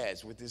finally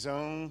says with his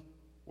own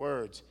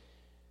words,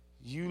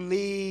 you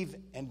leave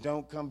and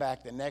don't come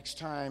back. The next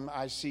time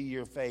I see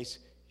your face,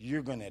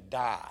 you're going to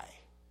die.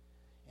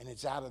 And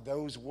it's out of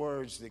those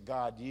words that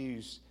God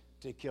used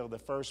to kill the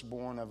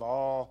firstborn of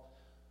all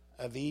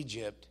of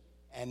Egypt.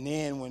 And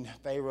then when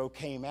Pharaoh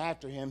came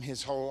after him,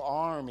 his whole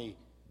army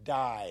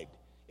died.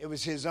 It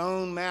was his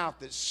own mouth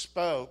that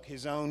spoke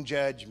his own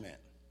judgment.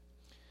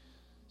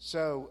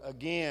 So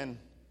again,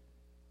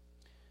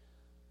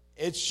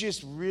 it's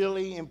just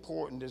really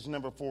important, as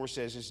number 4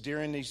 says, it's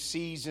during these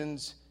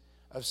seasons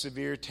of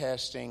severe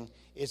testing,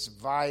 it's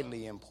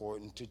vitally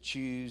important to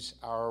choose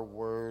our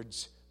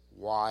words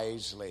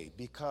wisely,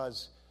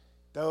 because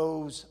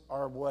those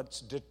are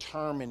what's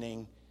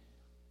determining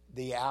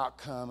the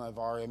outcome of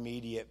our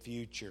immediate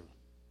future.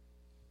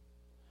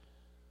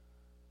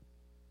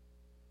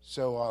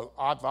 So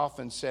I've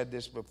often said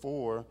this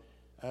before,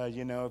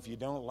 if you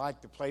don't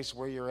like the place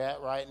where you're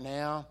at right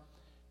now,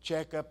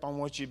 check up on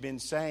what you've been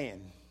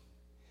saying.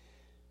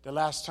 The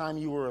last time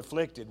you were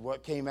afflicted,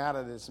 what came out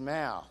of this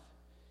mouth?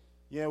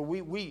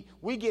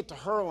 We get to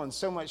hurling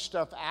so much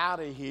stuff out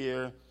of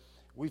here,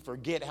 we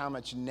forget how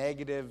much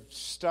negative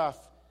stuff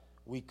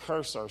we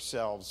curse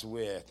ourselves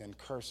with and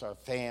curse our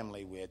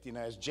family with.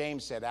 As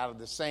James said, out of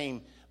the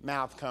same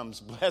mouth comes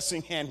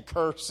blessing and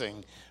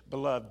cursing.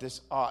 Beloved,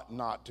 this ought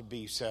not to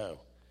be so.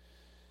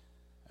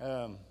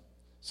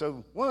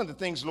 So one of the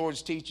things the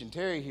Lord's teaching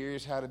Terry here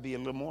is how to be a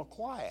little more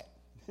quiet.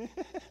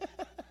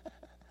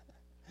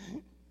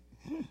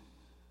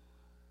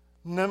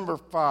 Number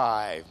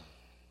 5.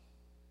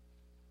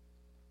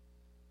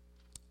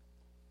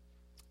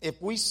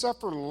 If we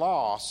suffer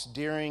loss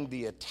during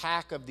the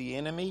attack of the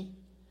enemy,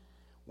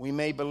 we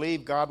may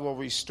believe God will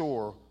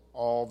restore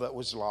all that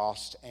was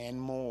lost and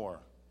more.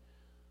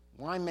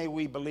 Why may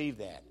we believe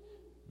that?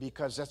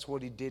 Because that's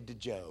what he did to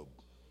Job.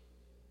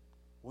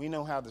 We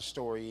know how the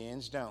story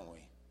ends, don't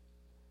we?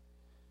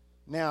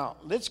 Now,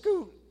 let's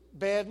go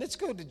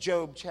to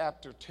Job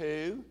chapter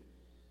 2.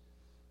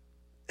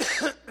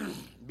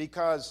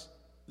 Because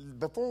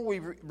before we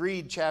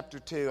read chapter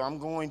 2, I'm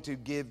going to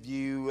give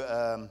you,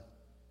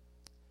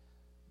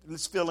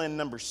 let's fill in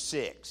number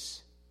 6.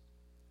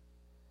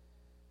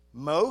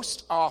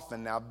 Most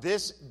often, now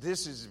this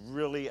is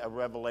really a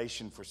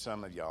revelation for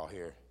some of y'all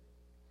here.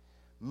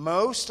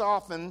 Most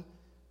often,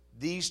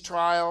 these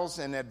trials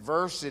and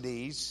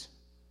adversities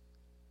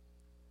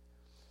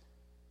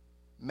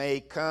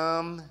may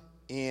come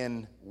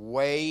in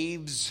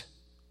waves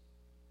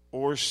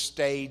or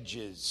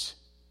stages.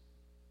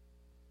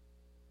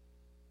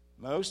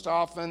 Most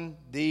often,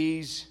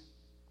 these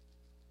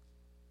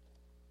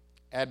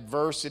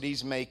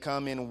adversities may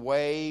come in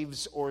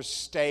waves or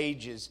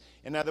stages.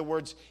 In other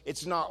words,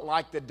 it's not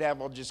like the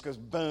devil just goes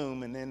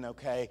boom and then,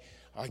 okay,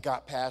 I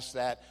got past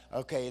that,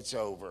 okay, it's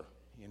over,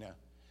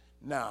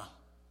 No.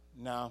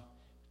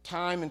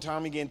 Time and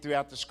time again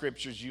throughout the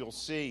scriptures, you'll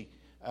see,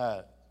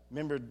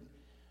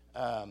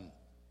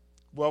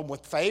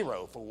 with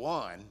Pharaoh, for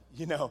one,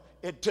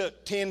 it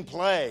took 10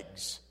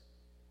 plagues.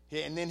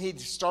 And then he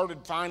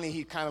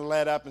kind of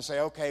let up and say,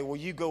 okay, well,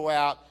 you go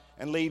out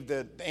and leave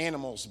the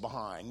animals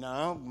behind.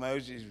 No,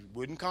 Moses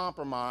wouldn't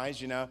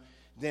compromise,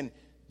 Then,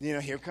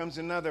 here comes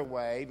another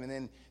wave.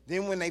 And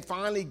then when they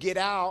finally get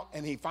out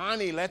and he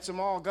finally lets them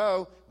all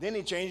go, then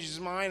he changes his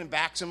mind and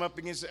backs them up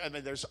against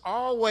there's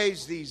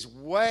always these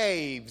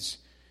waves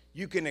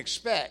you can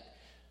expect.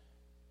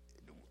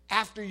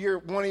 After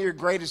one of your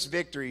greatest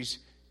victories,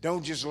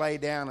 don't just lay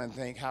down and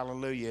think,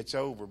 hallelujah, it's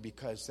over,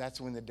 because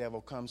that's when the devil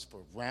comes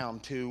for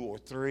round 2 or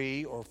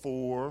 3 or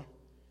 4.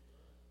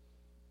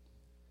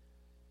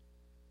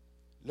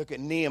 Look at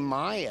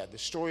Nehemiah, the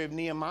story of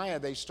Nehemiah.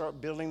 They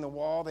start building the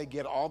wall. They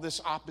get all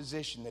this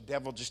opposition. The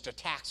devil just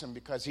attacks them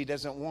because he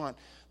doesn't want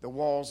the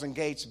walls and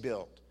gates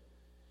built.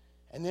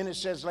 And then it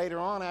says later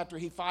on, after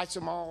he fights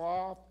them all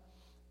off,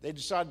 they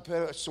decide to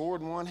put a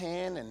sword in one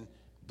hand and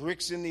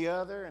bricks in the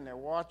other, and they're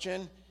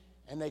watching.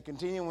 And they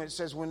continue when it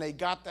says when they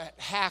got that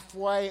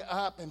halfway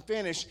up and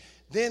finished,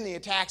 then the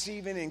attacks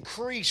even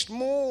increased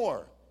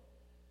more.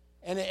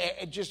 And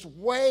it just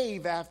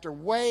wave after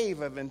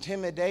wave of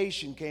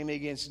intimidation came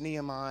against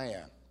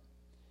Nehemiah.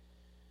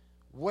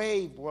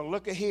 Wave, well,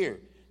 look at here.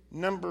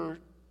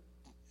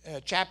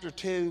 Chapter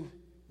 2,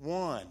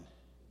 1.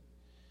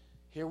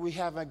 Here we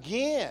have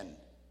again.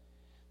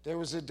 There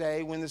was a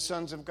day when the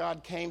sons of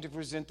God came to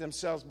present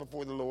themselves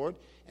before the Lord,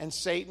 and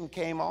Satan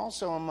came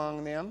also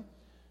among them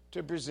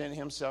to present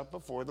himself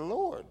before the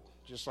Lord,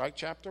 just like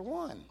chapter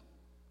 1.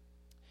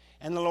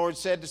 And the Lord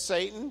said to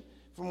Satan,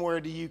 from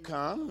where do you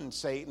come? And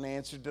Satan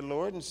answered the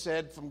Lord and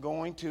said, from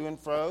going to and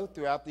fro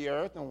throughout the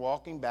earth and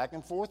walking back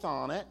and forth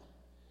on it.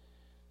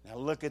 Now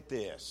look at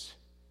this.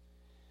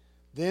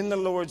 Then the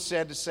Lord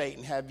said to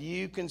Satan, have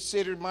you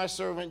considered my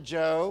servant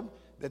Job,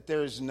 that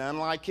there is none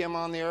like him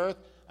on the earth,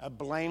 a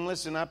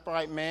blameless and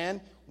upright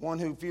man, one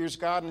who fears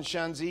God and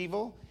shuns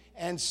evil?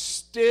 And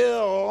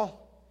still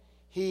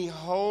he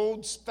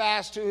holds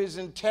fast to his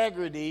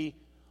integrity,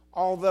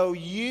 although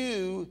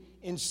you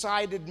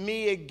incited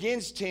me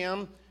against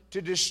him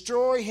to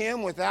destroy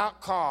him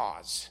without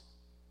cause.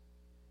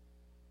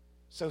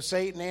 So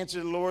Satan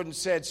answered the Lord and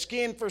said,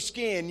 skin for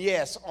skin,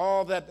 yes,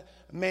 all that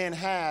man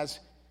has,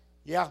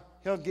 yeah,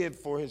 he'll give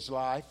for his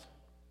life.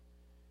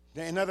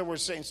 In other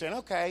words, Satan saying,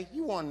 okay,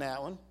 you won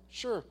that one.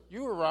 Sure,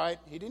 you were right.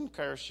 He didn't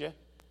curse you.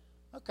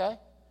 Okay.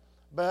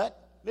 But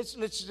let's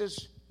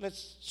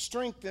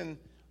strengthen,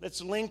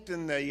 let's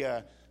lengthen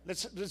the,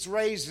 let's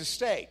raise the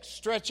stakes.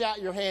 Stretch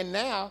out your hand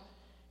now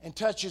and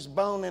touch his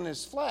bone and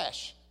his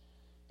flesh,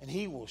 and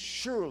he will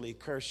surely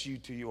curse you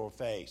to your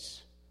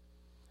face.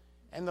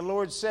 And the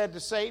Lord said to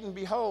Satan,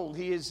 behold,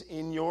 he is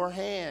in your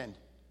hand,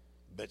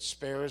 but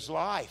spare his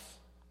life.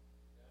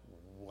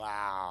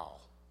 Wow.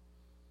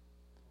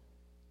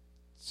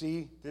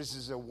 See, this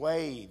is a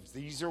wave.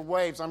 These are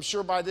waves. I'm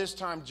sure by this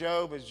time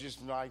Job is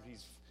just like,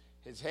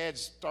 his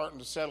head's starting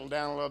to settle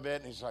down a little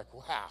bit, and he's like,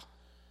 wow.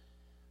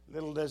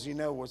 Little does he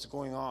know what's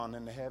going on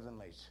in the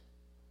heavenlies.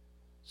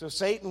 So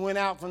Satan went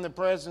out from the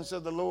presence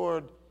of the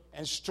Lord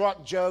and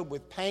struck Job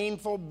with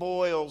painful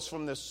boils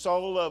from the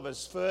sole of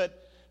his foot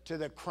to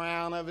the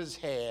crown of his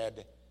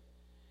head.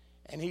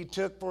 And he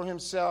took for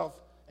himself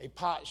a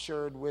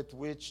potsherd with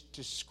which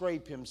to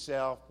scrape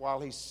himself while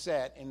he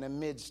sat in the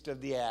midst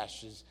of the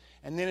ashes.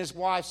 And then his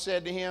wife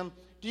said to him,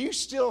 do you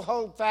still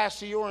hold fast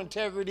to your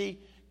integrity?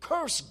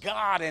 Curse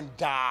God and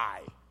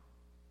die.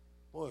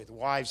 Boy, with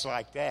wives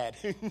like that,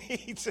 who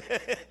needs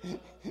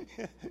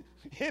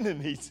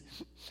enemies?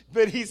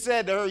 But he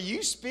said to her,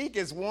 you speak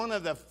as one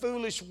of the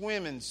foolish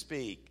women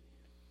speak.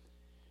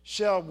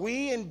 Shall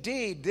we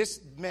indeed,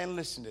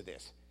 listen to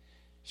this.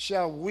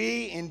 Shall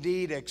we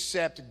indeed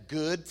accept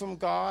good from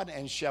God,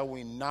 and shall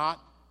we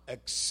not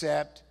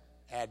accept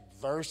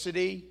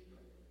adversity?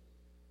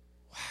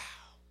 Wow.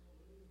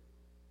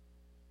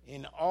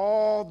 In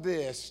all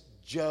this,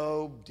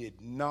 Job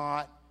did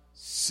not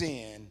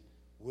sin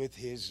with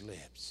his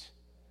lips.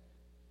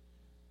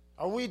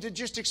 Are we to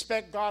just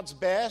expect God's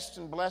best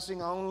and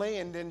blessing only,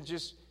 and then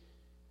just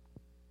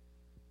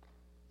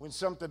when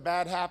something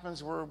bad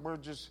happens,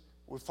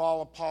 we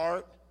fall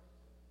apart?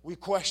 We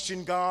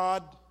question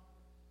God,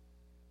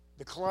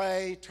 the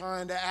clay,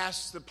 trying to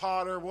ask the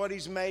potter what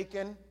he's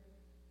making?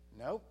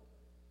 Nope.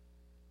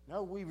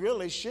 No, we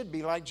really should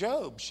be like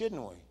Job,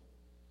 shouldn't we?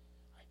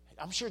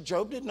 I'm sure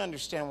Job didn't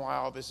understand why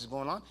all this is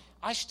going on.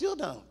 I still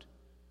don't.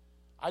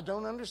 I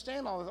don't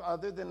understand all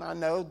other than I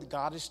know that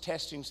God is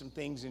testing some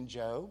things in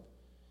Job,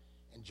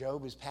 and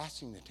Job is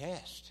passing the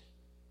test.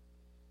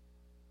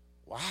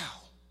 Wow.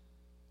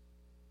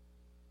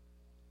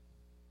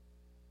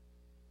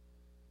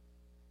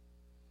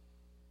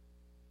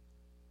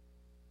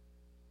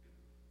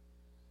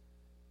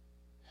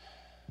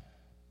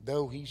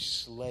 Though he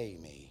slay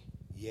me,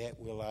 yet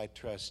will I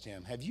trust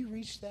him. Have you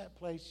reached that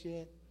place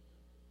yet?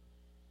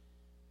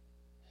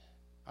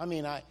 I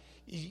mean,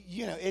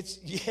 it's,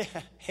 yeah,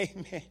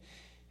 amen.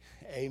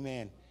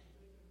 Amen.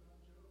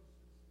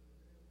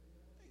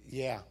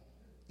 Yeah.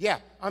 Yeah,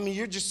 I mean,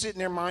 you're just sitting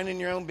there minding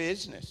your own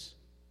business.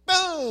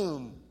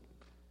 Boom!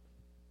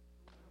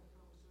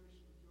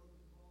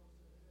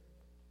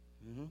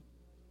 Mm-hmm.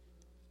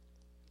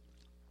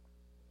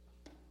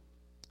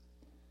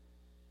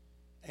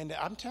 And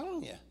I'm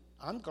telling you,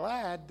 I'm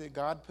glad that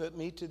God put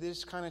me to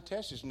this kind of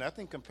test. It's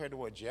nothing compared to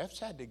what Jeff's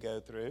had to go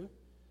through.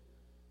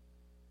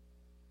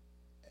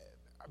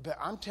 But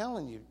I'm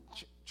telling you,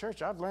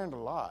 church, I've learned a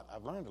lot.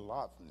 I've learned a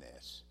lot from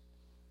this.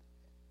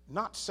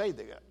 Not to say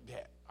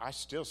that I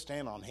still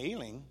stand on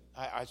healing.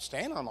 I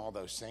stand on all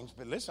those things.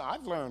 But listen,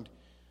 I've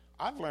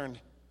learned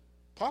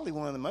probably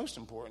one of the most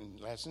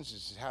important lessons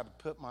is how to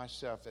put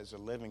myself as a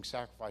living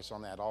sacrifice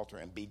on that altar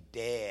and be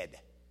dead.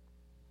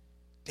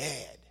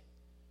 Dead.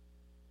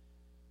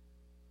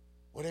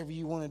 Whatever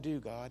you want to do,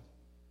 God.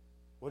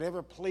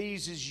 Whatever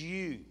pleases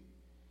you.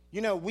 You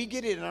know, we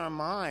get it in our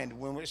mind,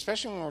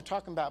 especially when we're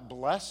talking about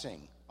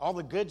blessing, all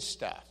the good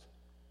stuff.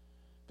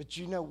 But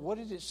you know, what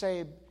did it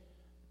say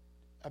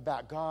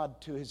about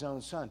God to his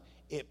own son?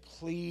 It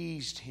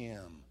pleased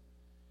him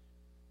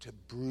to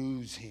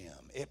bruise him.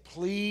 It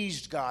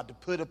pleased God to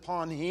put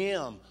upon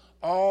him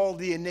all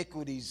the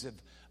iniquities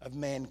of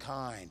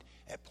mankind.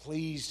 It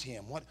pleased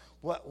him.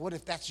 What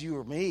if that's you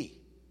or me?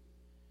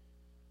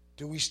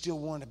 Do we still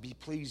want to be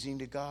pleasing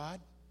to God?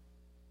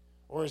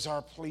 Or is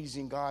our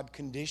pleasing God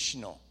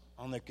conditional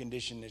on the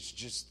condition it's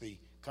just the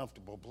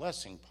comfortable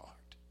blessing part?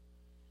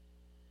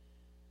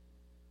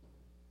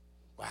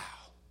 Wow.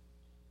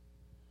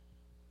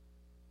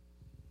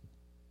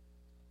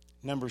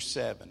 Number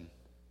 7.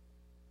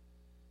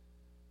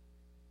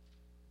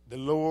 The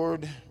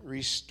Lord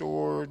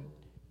restored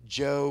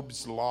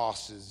Job's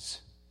losses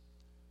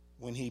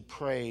when he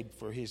prayed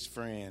for his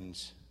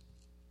friends.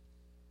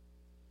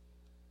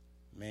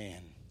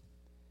 Man.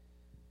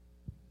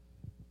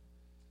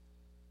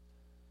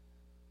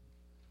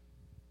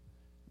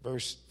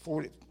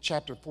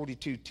 chapter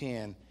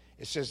 42:10,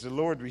 it says, "The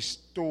Lord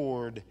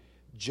restored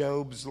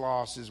Job's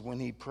losses when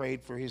he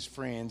prayed for his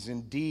friends.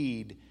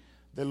 Indeed,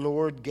 the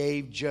Lord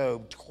gave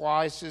Job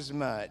twice as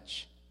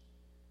much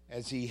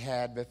as he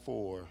had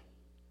before."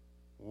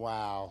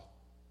 Wow.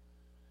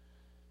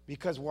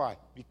 Because why?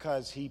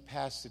 Because he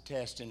passed the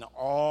test in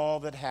all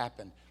that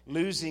happened.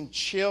 Losing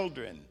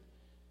children,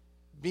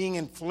 being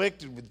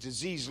inflicted with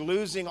disease,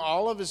 losing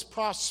all of his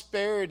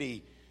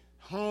prosperity,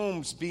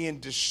 homes being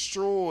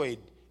destroyed,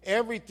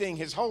 everything,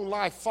 his whole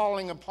life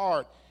falling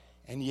apart.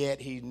 And yet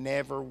he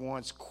never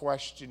once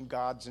questioned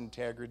God's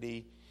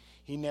integrity.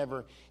 He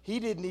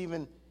didn't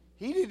even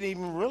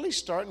really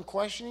start in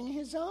questioning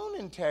his own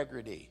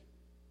integrity.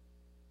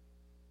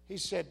 He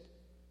said,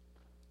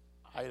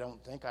 "I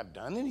don't think I've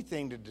done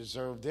anything to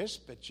deserve this,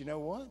 but you know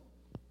what?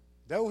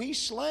 Though he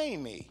slay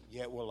me,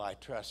 yet will I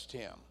trust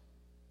him."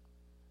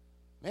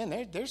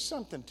 Man, there's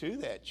something to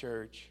that,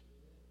 church.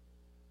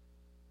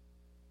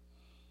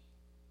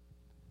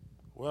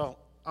 Well,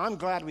 I'm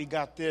glad we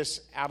got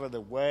this out of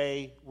the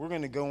way. We're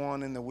going to go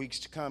on in the weeks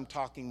to come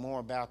talking more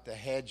about the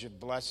hedge of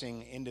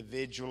blessing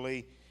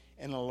individually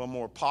in a little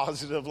more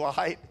positive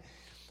light.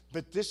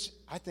 But this,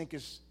 I think,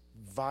 is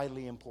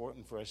vitally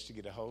important for us to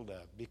get a hold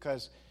of,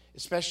 because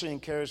especially in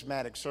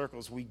charismatic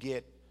circles, we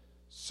get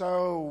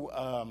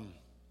so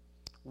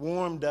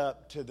warmed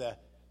up to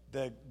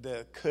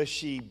the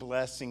cushy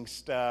blessing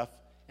stuff.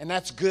 And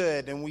that's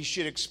good, and we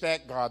should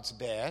expect God's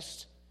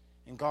best.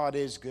 And God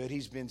is good.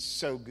 He's been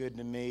so good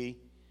to me.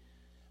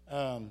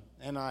 And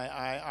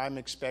I'm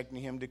expecting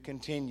him to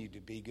continue to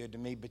be good to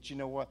me. But you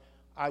know what?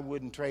 I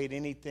wouldn't trade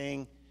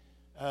anything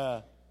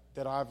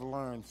that I've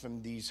learned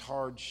from these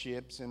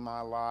hardships in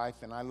my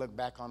life. And I look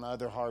back on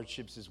other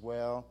hardships as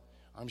well.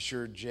 I'm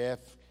sure Jeff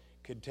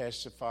could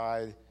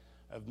testify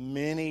of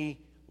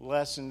many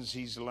lessons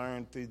he's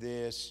learned through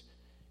this.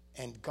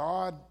 And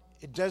God,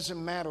 it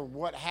doesn't matter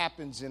what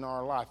happens in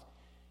our life.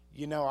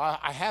 You know,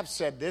 I have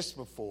said this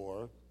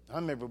before. I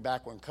remember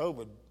back when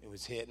COVID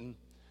was hitting.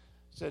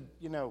 Said,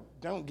 you know,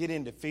 don't get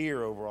into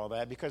fear over all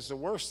that, because the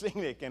worst thing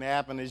that can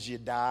happen is you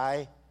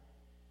die,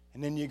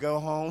 and then you go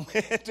home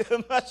to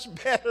a much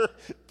better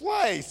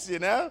place, you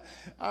know.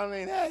 I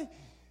mean, hey,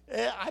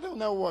 I don't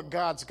know what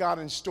God's got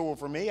in store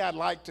for me. I'd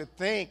like to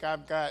think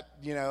I've got,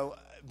 you know,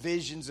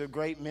 visions of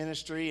great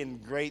ministry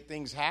and great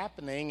things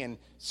happening and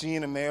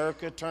seeing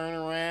America turn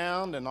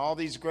around and all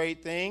these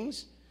great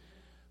things.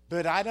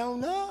 But I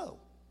don't know.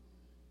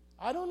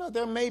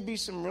 There may be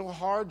some real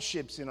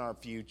hardships in our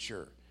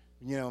future.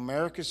 You know,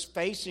 America's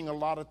facing a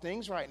lot of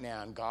things right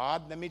now. And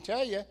God, let me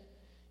tell you,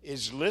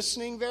 is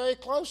listening very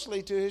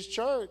closely to his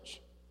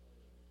church.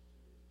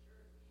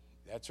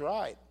 That's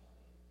right.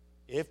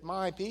 If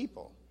my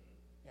people.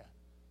 Yeah.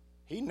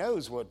 He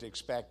knows what to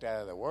expect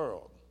out of the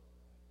world.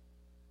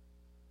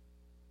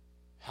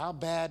 How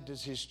bad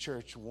does his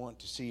church want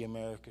to see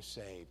America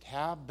saved?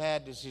 How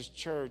bad does his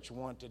church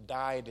want to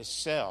die to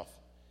self?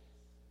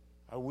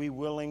 Are we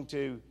willing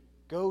to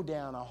go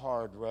down a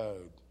hard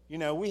road? You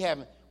know, we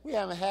haven't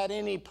had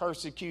any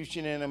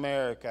persecution in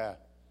America.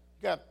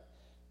 You got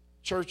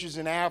churches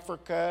in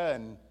Africa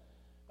and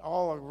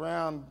all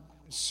around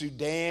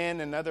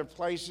Sudan and other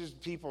places,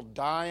 people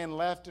dying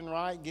left and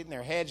right, getting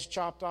their heads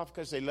chopped off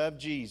because they love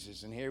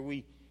Jesus. And here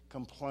we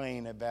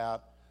complain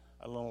about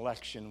an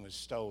election was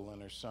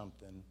stolen or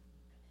something.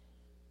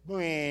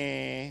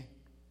 We're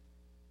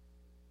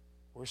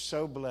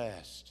so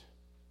blessed.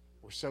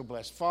 We're so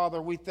blessed. Father,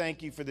 we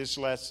thank you for this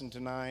lesson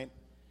tonight.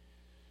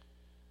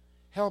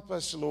 Help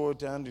us, Lord,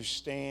 to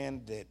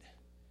understand that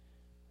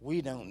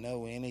we don't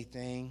know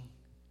anything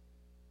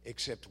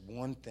except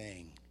one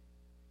thing,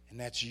 and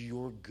that's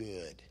you're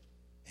good,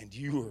 and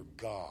you are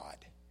God,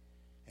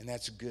 and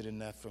that's good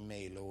enough for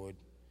me, Lord.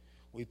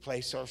 We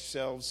place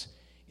ourselves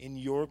in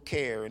your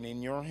care and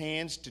in your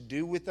hands to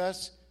do with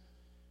us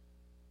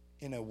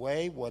in a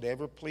way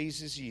whatever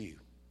pleases you,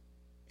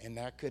 and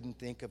I couldn't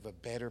think of a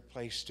better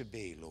place to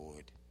be,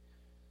 Lord.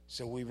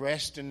 So we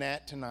rest in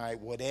that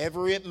tonight,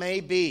 whatever it may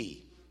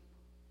be.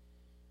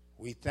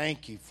 We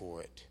thank you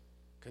for it,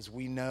 because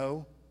we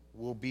know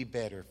we'll be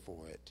better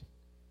for it.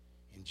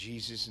 In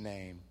Jesus'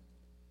 name,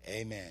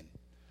 amen.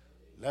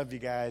 Love you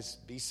guys.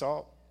 Be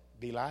salt,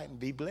 be light, and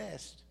be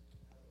blessed.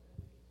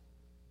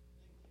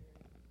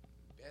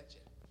 Betcha.